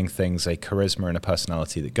of doing things, a charisma and a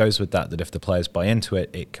personality that goes with that if the players buy into it,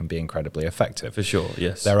 it can be incredibly effective. For sure,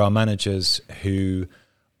 yes. There are managers who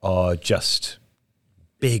are just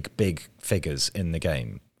big, big figures in the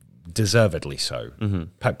game, deservedly so. Mm-hmm.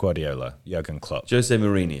 Pep Guardiola, Jurgen Klopp. Jose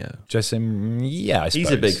Mourinho. Yeah, I suppose.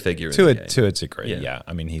 He's a big figure in to the a game. To a degree, Yeah. yeah.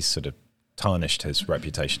 I mean, he's sort of tarnished his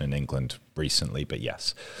reputation in England recently, but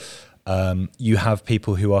yes. You have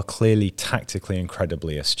people who are clearly tactically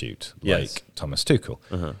incredibly astute, Yes. like Thomas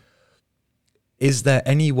Tuchel. Is there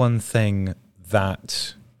any one thing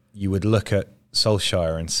that you would look at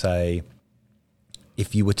Solskjaer and say,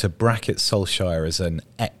 if you were to bracket Solskjaer as an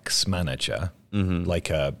ex-manager, like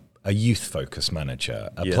a youth-focused manager,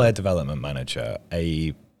 a player development manager,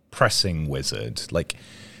 a pressing wizard, like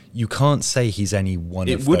you can't say he's any one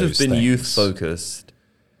of those It would have been things. youth-focused,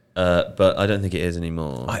 but I don't think it is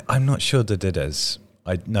anymore. I'm not sure that it is.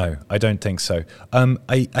 I don't think so.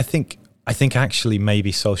 I think actually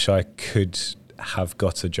maybe Solskjaer could have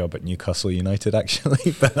got a job at Newcastle United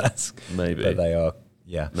actually, but that's Maybe. But they are,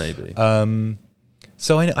 yeah, Maybe.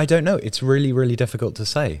 So I don't know. It's really, really difficult to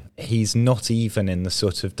say. He's not even in the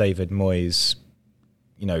sort of David Moyes,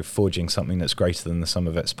 forging something that's greater than the sum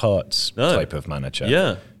of its parts type of manager.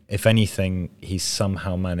 Yeah. If anything, he's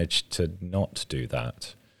somehow managed to not do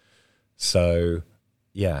that. So,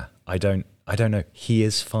 yeah, I don't know. He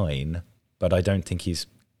is fine, but I don't think he's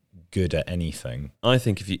good at anything. I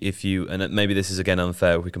think if you and maybe this is again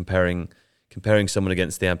unfair, if we're comparing someone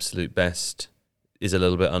against the absolute best is a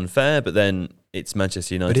little bit unfair, but then it's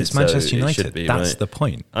Manchester United. But it's Manchester so United. It should be, That's right? the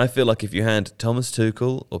point. I feel like if you had Thomas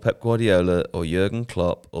Tuchel or Pep Guardiola or Jurgen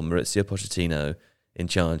Klopp or Maurizio Pochettino in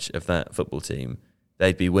charge of that football team,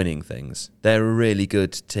 they'd be winning things. They're a really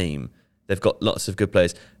good team. They've got lots of good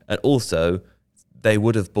players. And also, they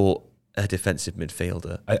would have bought a defensive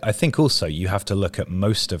midfielder. I think also you have to look at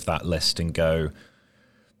most of that list and go,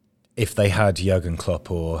 if they had Jurgen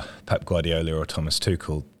Klopp or Pep Guardiola or Thomas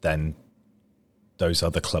Tuchel, then those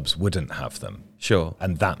other clubs wouldn't have them. Sure.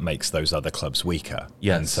 And that makes those other clubs weaker.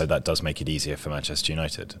 Yes. And so that does make it easier for Manchester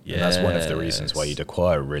United. And that's one of the reasons why you'd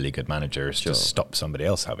acquire a really good manager is to stop somebody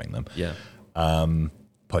else having them. Yeah.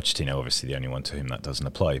 Pochettino, obviously the only one to whom that doesn't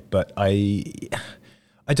apply. But I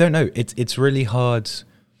don't know. It's really hard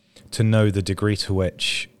to know the degree to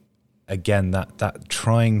which, again, that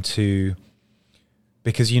trying to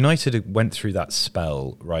Because United went through that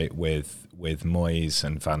spell, right, with Moyes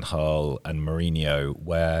and Van Gaal and Mourinho,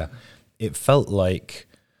 where it felt like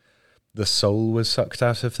the soul was sucked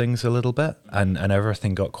out of things a little bit, and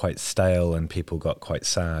everything got quite stale and people got quite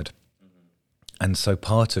sad. And so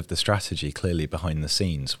part of the strategy, clearly behind the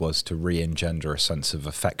scenes, was to re-engender a sense of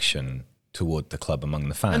affection toward the club among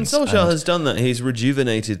the fans. And Solskjaer has done that. He's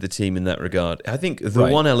rejuvenated the team in that regard. I think the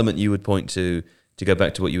one element you would point to go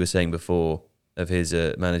back to what you were saying before of his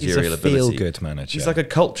managerial ability. He's a feel-good manager. He's like a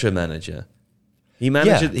culture manager. He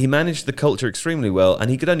managed the culture extremely well, and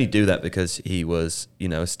he could only do that because he was,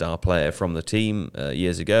 a star player from the team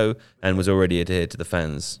years ago and was already adhered to the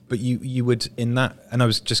fans. But you would, in that, and I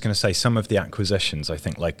was just going to say, some of the acquisitions, I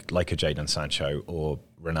think, like a Jadon Sancho or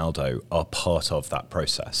Ronaldo, are part of that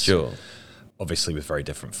process. Sure. Obviously with very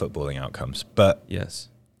different footballing outcomes. But yes,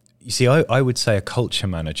 you see, I would say a culture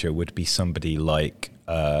manager would be somebody like,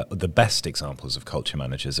 the best examples of culture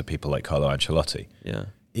managers are people like Carlo Ancelotti. Yeah.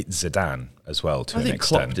 It's Zidane as well, to an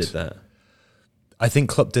extent. I think Klopp did that. I think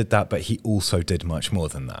Klopp did that, but he also did much more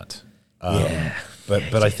than that.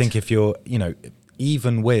 But I think if you're,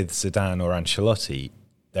 even with Zidane or Ancelotti,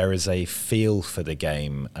 there is a feel for the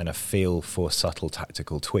game and a feel for subtle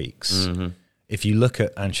tactical tweaks. Mm-hmm. If you look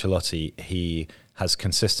at Ancelotti, he has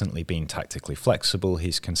consistently been tactically flexible.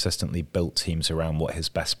 He's consistently built teams around what his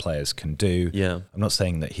best players can do. Yeah. I'm not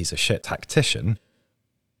saying that he's a shit tactician,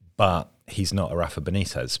 but he's not a Rafa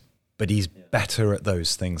Benitez. But he's better at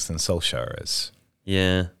those things than Solskjaer is.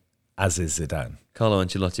 Yeah. As is Zidane. Carlo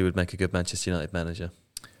Ancelotti would make a good Manchester United manager.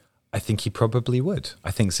 I think he probably would.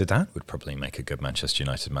 I think Zidane would probably make a good Manchester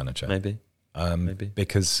United manager. Maybe.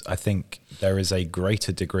 Because I think there is a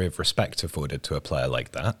greater degree of respect afforded to a player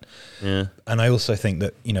like that. Yeah. And I also think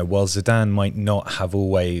that, while Zidane might not have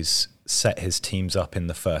always set his teams up in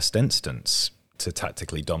the first instance to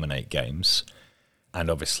tactically dominate games, and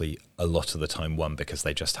obviously a lot of the time won because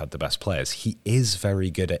they just had the best players, he is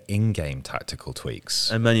very good at in-game tactical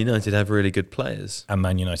tweaks. And Man United have really good players.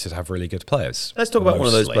 Let's talk about one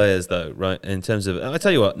of those players, though, right? In terms of, I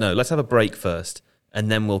tell you what, no, let's have a break first,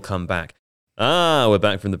 and then we'll come back. We're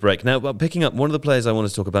back from the break. Now, picking up one of the players I want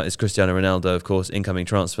to talk about is Cristiano Ronaldo, of course, incoming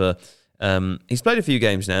transfer. He's played a few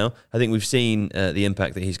games now. I think we've seen the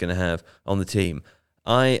impact that he's going to have on the team.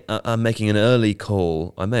 I am making an early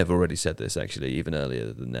call. I may have already said this, actually, even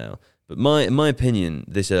earlier than now. But my opinion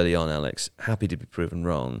this early on, Alex, happy to be proven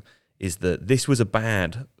wrong, is that this was a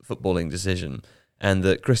bad footballing decision and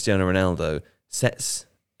that Cristiano Ronaldo sets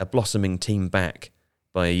a blossoming team back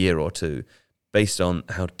by a year or two, based on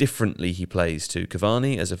how differently he plays to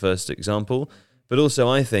Cavani as a first example, but also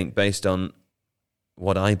I think based on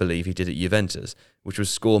what I believe he did at Juventus, which was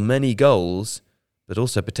score many goals, but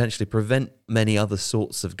also potentially prevent many other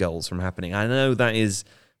sorts of goals from happening. I know that is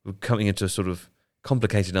coming into a sort of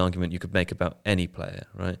complicated argument you could make about any player,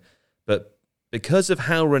 right? But because of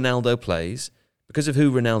how Ronaldo plays, because of who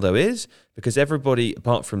Ronaldo is, because everybody,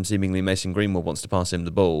 apart from seemingly Mason Greenwood, wants to pass him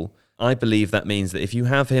the ball, I believe that means that if you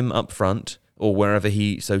have him up front, or wherever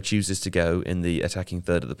he so chooses to go in the attacking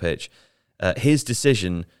third of the pitch, his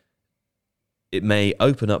decision, it may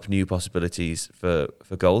open up new possibilities for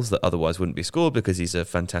goals that otherwise wouldn't be scored because he's a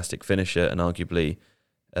fantastic finisher and arguably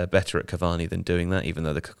better at Cavani than doing that, even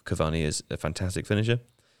though the Cavani is a fantastic finisher.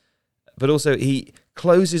 But also he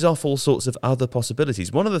closes off all sorts of other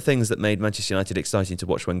possibilities. One of the things that made Manchester United exciting to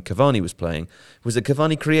watch when Cavani was playing was that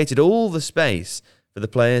Cavani created all the space for the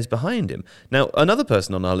players behind him. Now, another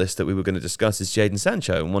person on our list that we were going to discuss is Jadon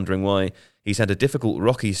Sancho, and wondering why he's had a difficult,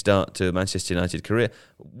 rocky start to a Manchester United career.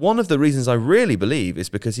 One of the reasons I really believe is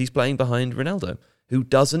because he's playing behind Ronaldo, who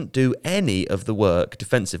doesn't do any of the work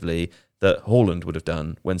defensively that Haaland would have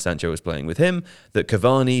done when Sancho was playing with him, that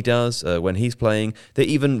Cavani does when he's playing, that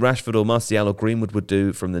even Rashford or Martial or Greenwood would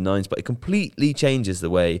do from the nines, but it completely changes the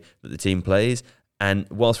way that the team plays. And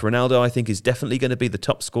whilst Ronaldo, I think, is definitely going to be the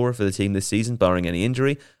top scorer for the team this season, barring any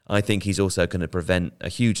injury, I think he's also going to prevent a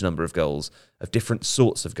huge number of goals, of different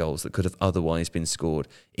sorts of goals that could have otherwise been scored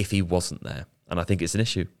if he wasn't there. And I think it's an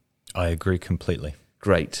issue. I agree completely.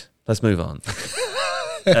 Great. Let's move on.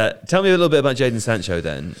 Tell me a little bit about Jadon Sancho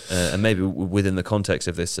then, and maybe within the context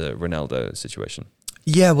of this Ronaldo situation.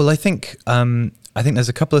 Yeah, well, I think there's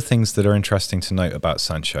a couple of things that are interesting to note about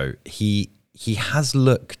Sancho. He has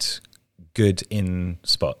looked good in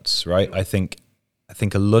spots, right? I think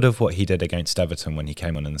a lot of what he did against Everton when he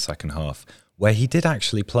came on in the second half, where he did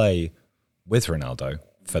actually play with Ronaldo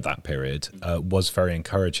for that period, was very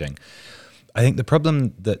encouraging. I think the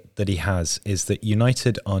problem that he has is that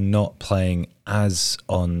United are not playing as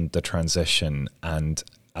on the transition and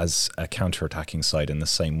as a counter-attacking side in the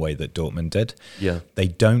same way that Dortmund did. Yeah. They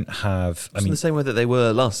don't have... In the same way that they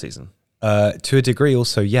were last season. To a degree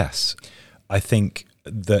also, yes. I think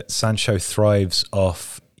that Sancho thrives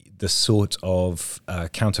off the sort of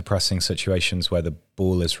counter-pressing situations where the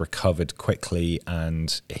ball is recovered quickly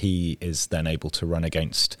and he is then able to run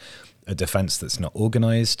against a defence that's not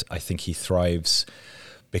organised. I think he thrives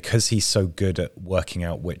because he's so good at working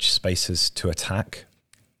out which spaces to attack.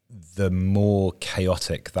 The more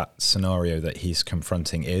chaotic that scenario that he's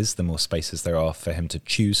confronting is, the more spaces there are for him to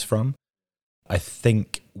choose from. I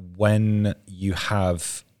think when you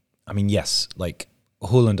have, I mean, yes, like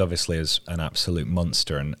Haaland obviously is an absolute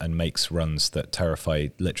monster and makes runs that terrify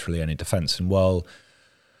literally any defence. And while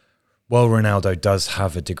Ronaldo does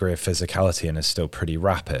have a degree of physicality and is still pretty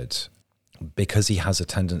rapid, because he has a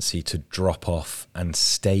tendency to drop off and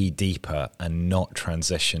stay deeper and not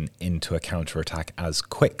transition into a counter-attack as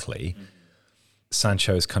quickly,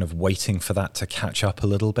 Sancho is kind of waiting for that to catch up a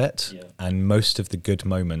little bit. Yeah. And most of the good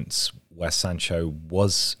moments where Sancho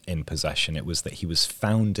was in possession, it was that he was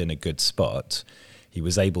found in a good spot, he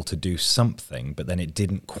was able to do something, but then it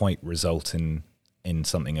didn't quite result in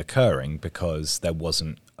something occurring because there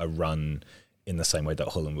wasn't a run in the same way that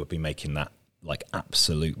Haaland would be making that like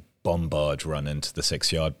absolute bombard run into the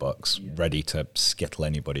 6-yard box, ready to skittle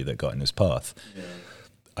anybody that got in his path. Yeah.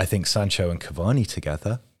 I think Sancho and Cavani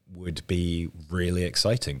together would be really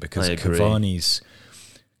exciting because Cavani's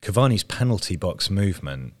penalty box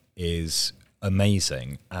movement is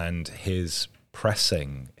amazing, and his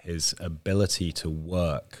pressing, his ability to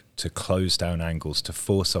work, to close down angles, to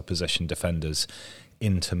force opposition defenders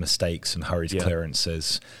into mistakes and hurried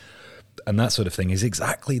clearances, and that sort of thing is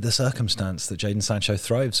exactly the circumstance that Jadon Sancho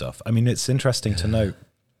thrives off. I mean, it's interesting to note,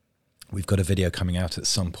 we've got a video coming out at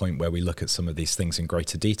some point where we look at some of these things in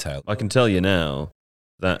greater detail. I can tell you now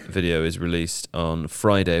that video is released on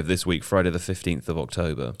Friday of this week, Friday the 15th of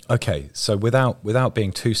October. Okay, so without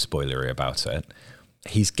being too spoilery about it,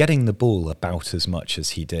 he's getting the ball about as much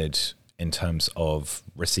as he did in terms of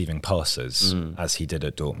receiving passes as he did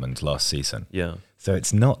at Dortmund last season. Yeah. So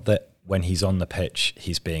it's not that when he's on the pitch,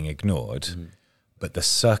 he's being ignored, but the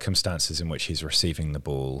circumstances in which he's receiving the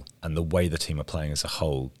ball and the way the team are playing as a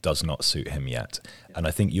whole does not suit him yet. And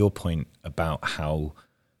I think your point about how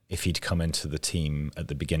if he'd come into the team at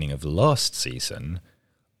the beginning of last season,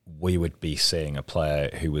 we would be seeing a player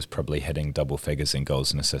who was probably hitting double figures in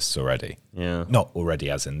goals and assists already. Yeah. Not already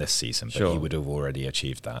as in this season, but he would have already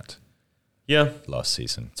achieved that. Yeah. Last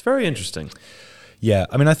season. It's very interesting. Yeah,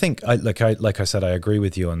 I mean, I think, like I said, I agree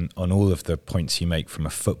with you on all of the points you make from a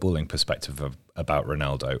footballing perspective about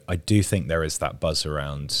Ronaldo. I do think there is that buzz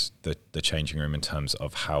around the changing room in terms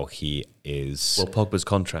of how he is. Well, Pogba's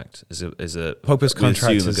contract is a Pogba's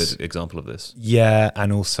contract is a good example of this. Yeah,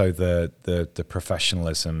 and also the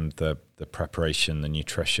professionalism, the preparation, the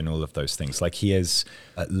nutrition, all of those things. Like he is,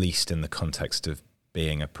 at least in the context of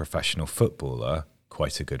being a professional footballer,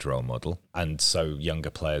 quite a good role model, and so younger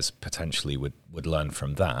players potentially would learn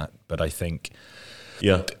from that. But I think,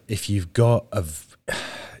 if you've got a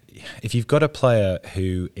player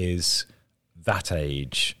who is that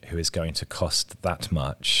age, who is going to cost that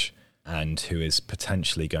much, and who is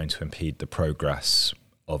potentially going to impede the progress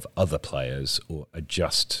of other players or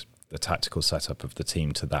adjust the tactical setup of the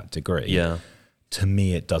team to that degree, to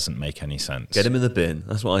me it doesn't make any sense. Get him in the bin.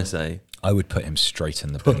 That's what I say. I would put him straight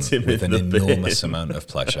in the bin with an enormous amount of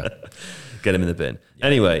pleasure. Get him in the bin. Yeah.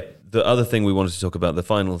 Anyway, the other thing we wanted to talk about, the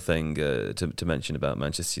final thing to mention about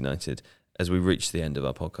Manchester United as we reach the end of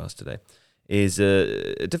our podcast today, is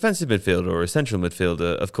a defensive midfielder or a central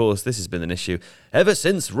midfielder. Of course, this has been an issue ever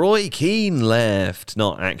since Roy Keane left.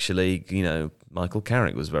 Not actually, Michael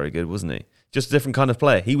Carrick was very good, wasn't he? Just a different kind of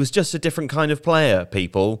player. He was just a different kind of player,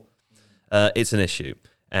 people. It's an issue.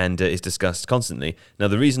 And is discussed constantly. Now,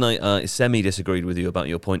 the reason I semi-disagreed with you about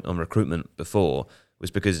your point on recruitment before was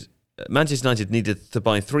because Manchester United needed to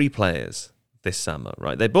buy 3 players this summer,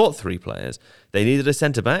 right? They bought 3 players. They needed a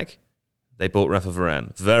centre-back. They bought Rafa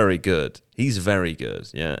Varane. Very good. He's very good,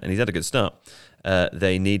 yeah, and he's had a good start.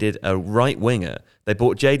 They needed a right winger. They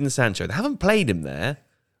bought Jadon Sancho. They haven't played him there,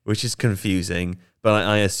 which is confusing, but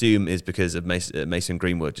I assume is because of Mason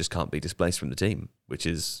Greenwood just can't be displaced from the team, which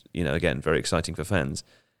is, again, very exciting for fans.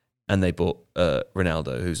 And they bought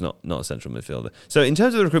Ronaldo, who's not a central midfielder. So in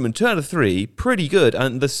terms of the recruitment, 2 out of 3, pretty good.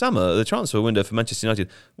 And the transfer window for Manchester United,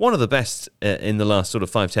 one of the best in the last sort of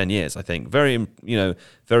 5-10 years, I think. Very,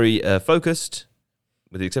 very focused,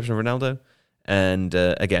 with the exception of Ronaldo. And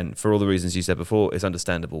again, for all the reasons you said before, it's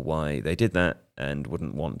understandable why they did that and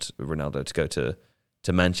wouldn't want Ronaldo to go to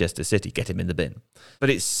Manchester City. Get him in the bin. But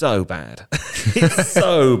it's so bad. It's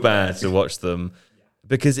so bad to watch them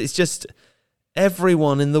because it's just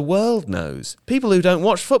everyone in the world knows. People who don't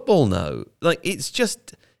watch football know. Like, it's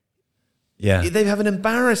just... Yeah. They have an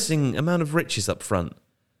embarrassing amount of riches up front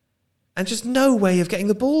and just no way of getting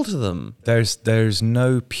the ball to them. There's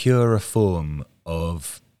no purer form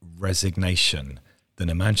of resignation than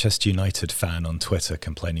a Manchester United fan on Twitter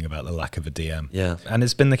complaining about the lack of a DM. Yeah. And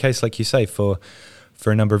it's been the case, like you say, for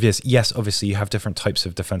a number of years. Yes, obviously you have different types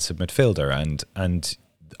of defensive midfielder, and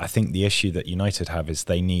I think the issue that United have is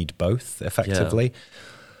they need both effectively. Yeah.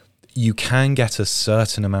 You can get a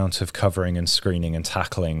certain amount of covering and screening and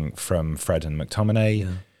tackling from Fred and McTominay.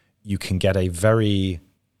 Yeah. You can get a very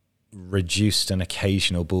reduced and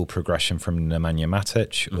occasional ball progression from Nemanja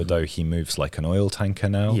Matic, although he moves like an oil tanker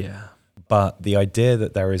now. Yeah. But the idea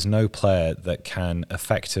that there is no player that can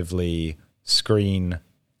effectively screen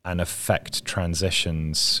and affect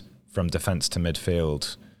transitions from defence to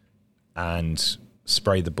midfield and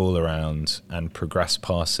spray the ball around and progress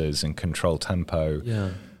passes and control tempo.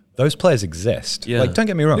 Yeah. Those players exist. Yeah. Like, don't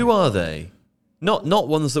get me wrong. Who are they? Not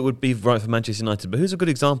ones that would be right for Manchester United, but who's a good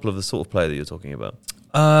example of the sort of player that you're talking about?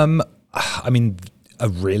 I mean, a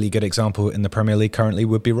really good example in the Premier League currently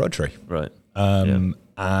would be Rodri. Right.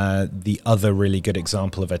 The other really good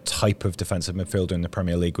example of a type of defensive midfielder in the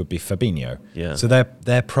Premier League would be Fabinho. Yeah. So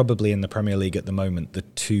they're probably in the Premier League at the moment the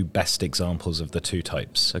two best examples of the two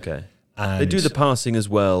types. Okay. And they do the passing as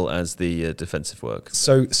well as the defensive work.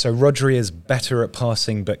 So Rodri is better at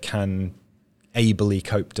passing but can ably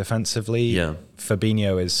cope defensively. Yeah.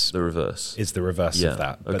 Fabinho is the reverse. Is the reverse of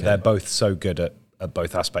that. But they're both so good at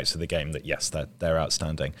both aspects of the game that, yes, they're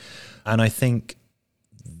outstanding. And I think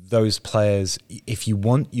those players, if you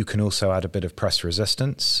want, you can also add a bit of press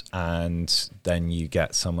resistance, and then you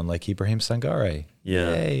get someone like Ibrahim Sangare. Yeah,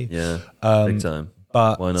 Yay. yeah, big time.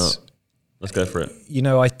 But why not? Let's go for it. You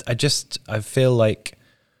know, I feel like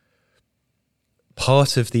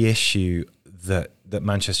part of the issue that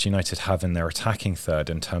Manchester United have in their attacking third,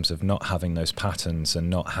 in terms of not having those patterns and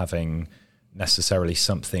not having necessarily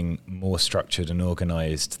something more structured and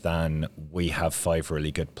organised than we have 5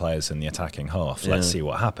 really good players in the attacking half. Let's see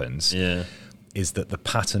what happens. Yeah. Is that the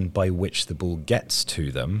pattern by which the ball gets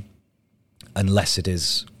to them, unless it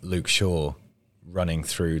is Luke Shaw running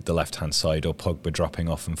through the left-hand side or Pogba dropping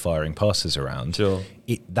off and firing passes around,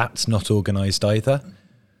 that's not organised either.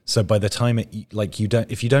 So by the time if you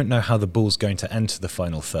don't know how the ball's going to enter the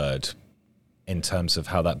final third in terms of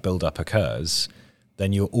how that build-up occurs,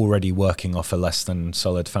 then you're already working off a less than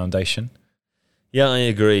solid foundation. Yeah, I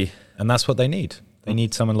agree. And that's what they need. They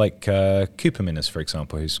need someone like Cooper Minas, for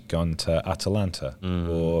example, who's gone to Atalanta,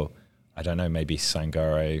 or I don't know, maybe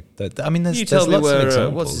Sangare. I mean, there's lots of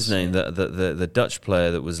examples. What's his name? The Dutch player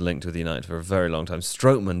that was linked with United for a very long time,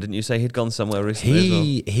 Strootman. Didn't you say he'd gone somewhere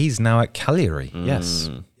recently? He's now at Cagliari.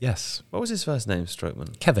 Yes. What was his first name?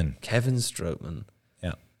 Strootman. Kevin Strootman.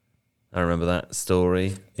 Yeah, I remember that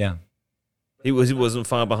story. Yeah. He wasn't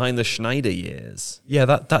far behind the Schneider years. Yeah,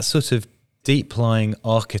 that sort of deep-lying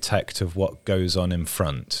architect of what goes on in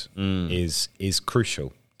front is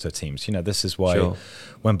crucial to teams. You know, this is why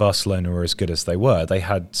when Barcelona were as good as they were, they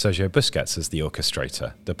had Sergio Busquets as the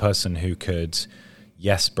orchestrator, the person who could,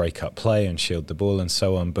 yes, break up play and shield the ball and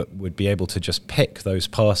so on, but would be able to just pick those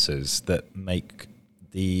passes that make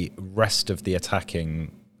the rest of the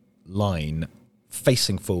attacking line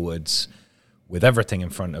facing forwards with everything in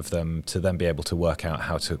front of them to then be able to work out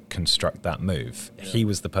how to construct that move. Yeah. He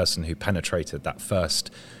was the person who penetrated that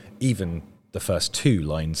even the first 2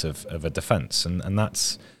 lines of a defence, and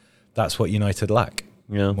that's what United lack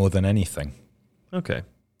more than anything. Okay.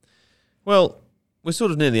 Well, we're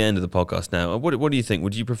sort of near the end of the podcast now. What do you think?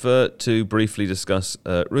 Would you prefer to briefly discuss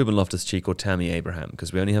Ruben Loftus-Cheek or Tammy Abraham?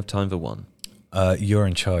 Because we only have time for one. You're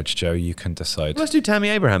in charge, Joe. You can decide. Let's do Tammy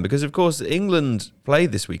Abraham, because, of course, England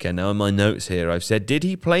played this weekend. Now, in my notes here, I've said, did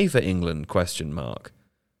he play for England? ?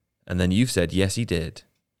 And then you've said, yes, he did.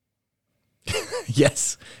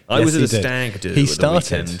 Yes. I was at a stag do He at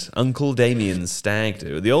started. the weekend. Uncle Damien's stag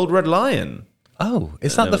do at the Old Red Lion. Oh,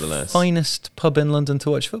 is that the finest pub in London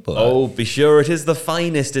to watch football at? Oh, be sure it is the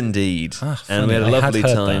finest indeed. And we had a lovely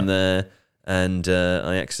time there, and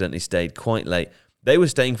I accidentally stayed quite late. They were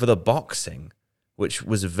staying for the boxing, which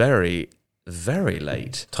was very, very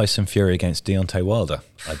late. Tyson Fury against Deontay Wilder,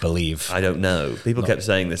 I believe. I don't know. People kept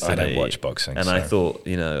saying this to me. I don't watch boxing. And I thought,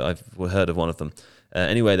 I've heard of one of them.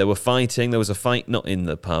 Anyway, they were fighting. There was a fight, not in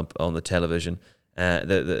the pub, on the television. But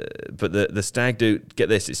the stag do, get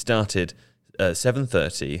this, it started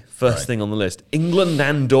 7:30. First thing on the list,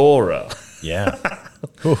 England-Andorra. Yeah.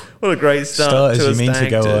 What a great start to a as you mean stag to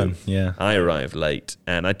go do. on. Yeah. I arrived late,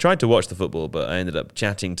 and I tried to watch the football, but I ended up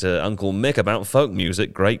chatting to Uncle Mick about folk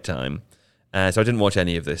music. Great time. So I didn't watch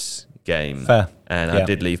any of this game. Fair. And I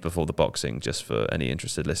did leave before the boxing, just for any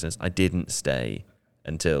interested listeners. I didn't stay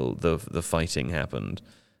until the fighting happened.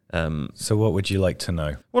 So what would you like to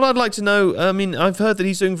know? Well, I'd like to know, I mean, I've heard that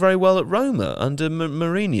he's doing very well at Roma under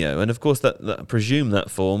Mourinho, and of course that I presume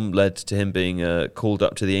that form led to him being called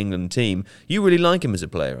up to the England team. You really like him as a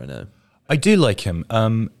player, I know. I do like him.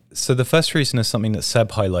 So the first reason is something that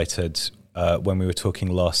Seb highlighted when we were talking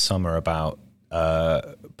last summer about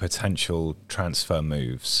potential transfer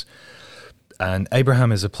moves. And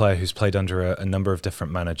Abraham is a player who's played under a number of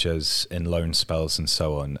different managers in loan spells and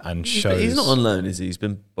so on, and shows... He's not on loan, is he? He's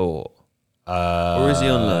been bought. Or is he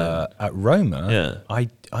on loan? At Roma? Yeah. I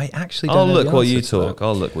actually don't know I'll look the while answer you to talk. that.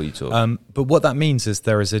 I'll look while you talk. But what that means is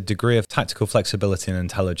there is a degree of tactical flexibility and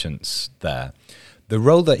intelligence there. The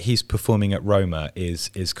role that he's performing at Roma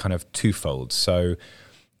is kind of twofold. So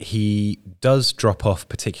he does drop off,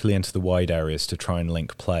 particularly into the wide areas, to try and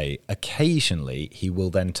link play. Occasionally, he will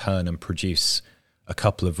then turn and produce a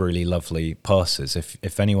couple of really lovely passes.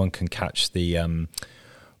 If anyone can catch the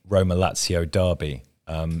Roma-Lazio derby,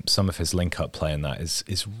 some of his link-up play in that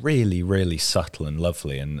is really, really subtle and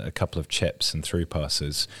lovely, and a couple of chips and through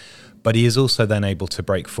passes. But he is also then able to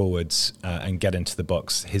break forwards and get into the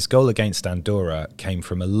box. His goal against Andorra came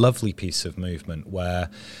from a lovely piece of movement where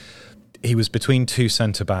he was between two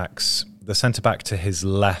centre-backs. The centre-back to his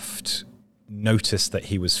left noticed that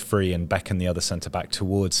he was free and beckoned the other centre-back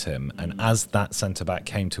towards him. And as that centre-back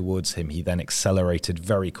came towards him, he then accelerated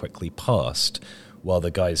very quickly past while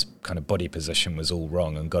the guy's kind of body position was all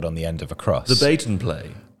wrong and got on the end of a cross. The Baton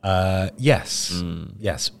play. Yes.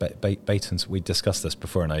 Yes, Baton's, we discussed this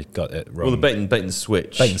before and I got it wrong. Well, the Baton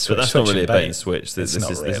switch. Baton switch. But that's not really a Baton switch. This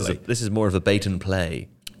is more of a Baton play.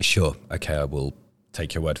 Sure. Okay, I will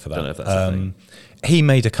take your word for that. Don't know if that's a thing. He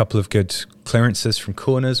made a couple of good clearances from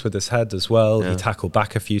corners with his head as well. Yeah. He tackled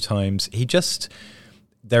back a few times.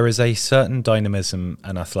 There is a certain dynamism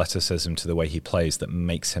and athleticism to the way he plays that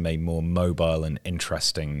makes him a more mobile and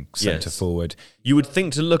interesting centre forward. You would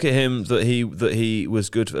think to look at him that he was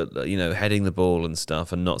good at, heading the ball and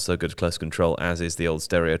stuff, and not so good at close control, as is the old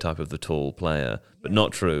stereotype of the tall player. But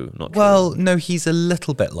not true. Well, no, he's a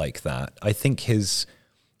little bit like that. I think his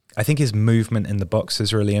movement in the box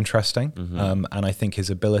is really interesting, and I think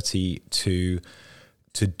his ability to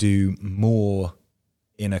do more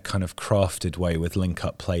in a kind of crafted way with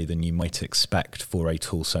link-up play than you might expect for a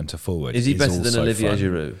tall centre forward. Is he better than Olivier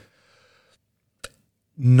Giroud?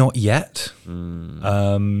 Not yet.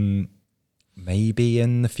 Maybe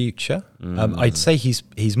in the future. I'd say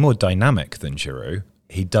he's more dynamic than Giroud.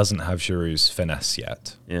 He doesn't have Giroud's finesse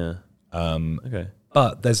yet. Yeah. Okay.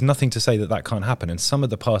 But there's nothing to say that can't happen. And some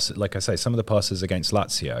of the passes, like I say, some of the passes against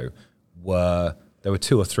Lazio there were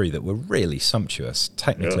two or three that were really sumptuous,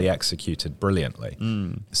 technically executed brilliantly.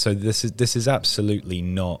 So this is absolutely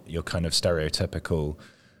not your kind of stereotypical,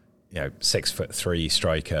 6'3"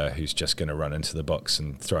 striker who's just going to run into the box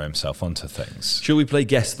and throw himself onto things. Should we play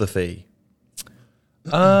Guess the Fee?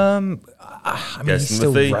 I mean, he's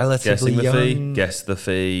still relatively young. Guess the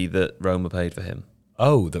fee that Roma paid for him.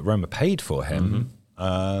 Oh, that Roma paid for him?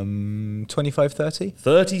 25, 30?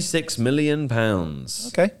 36 million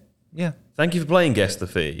pounds. Okay, yeah. Thank you for playing Guess the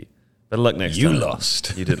Fee. Better luck next time. You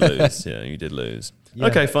lost. You did lose. Yeah, you did lose. Yeah.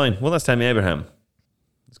 Okay, fine. Well, that's Tammy Abraham.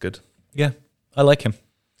 That's good. Yeah, I like him.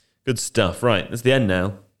 Good stuff. Right, that's the end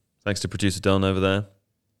now. Thanks to producer Don over there.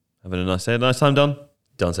 Having a nice day. Nice time, Don?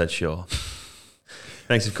 Don said sure.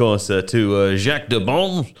 Thanks, of course, to Jacques de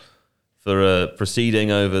Bon for proceeding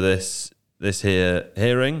over this here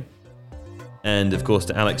hearing. And, of course,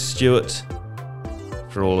 to Alex Stewart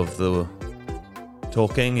for all of the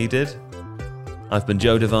talking he did. I've been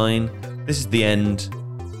Joe Devine. This is the end.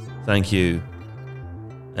 Thank you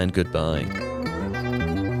and goodbye.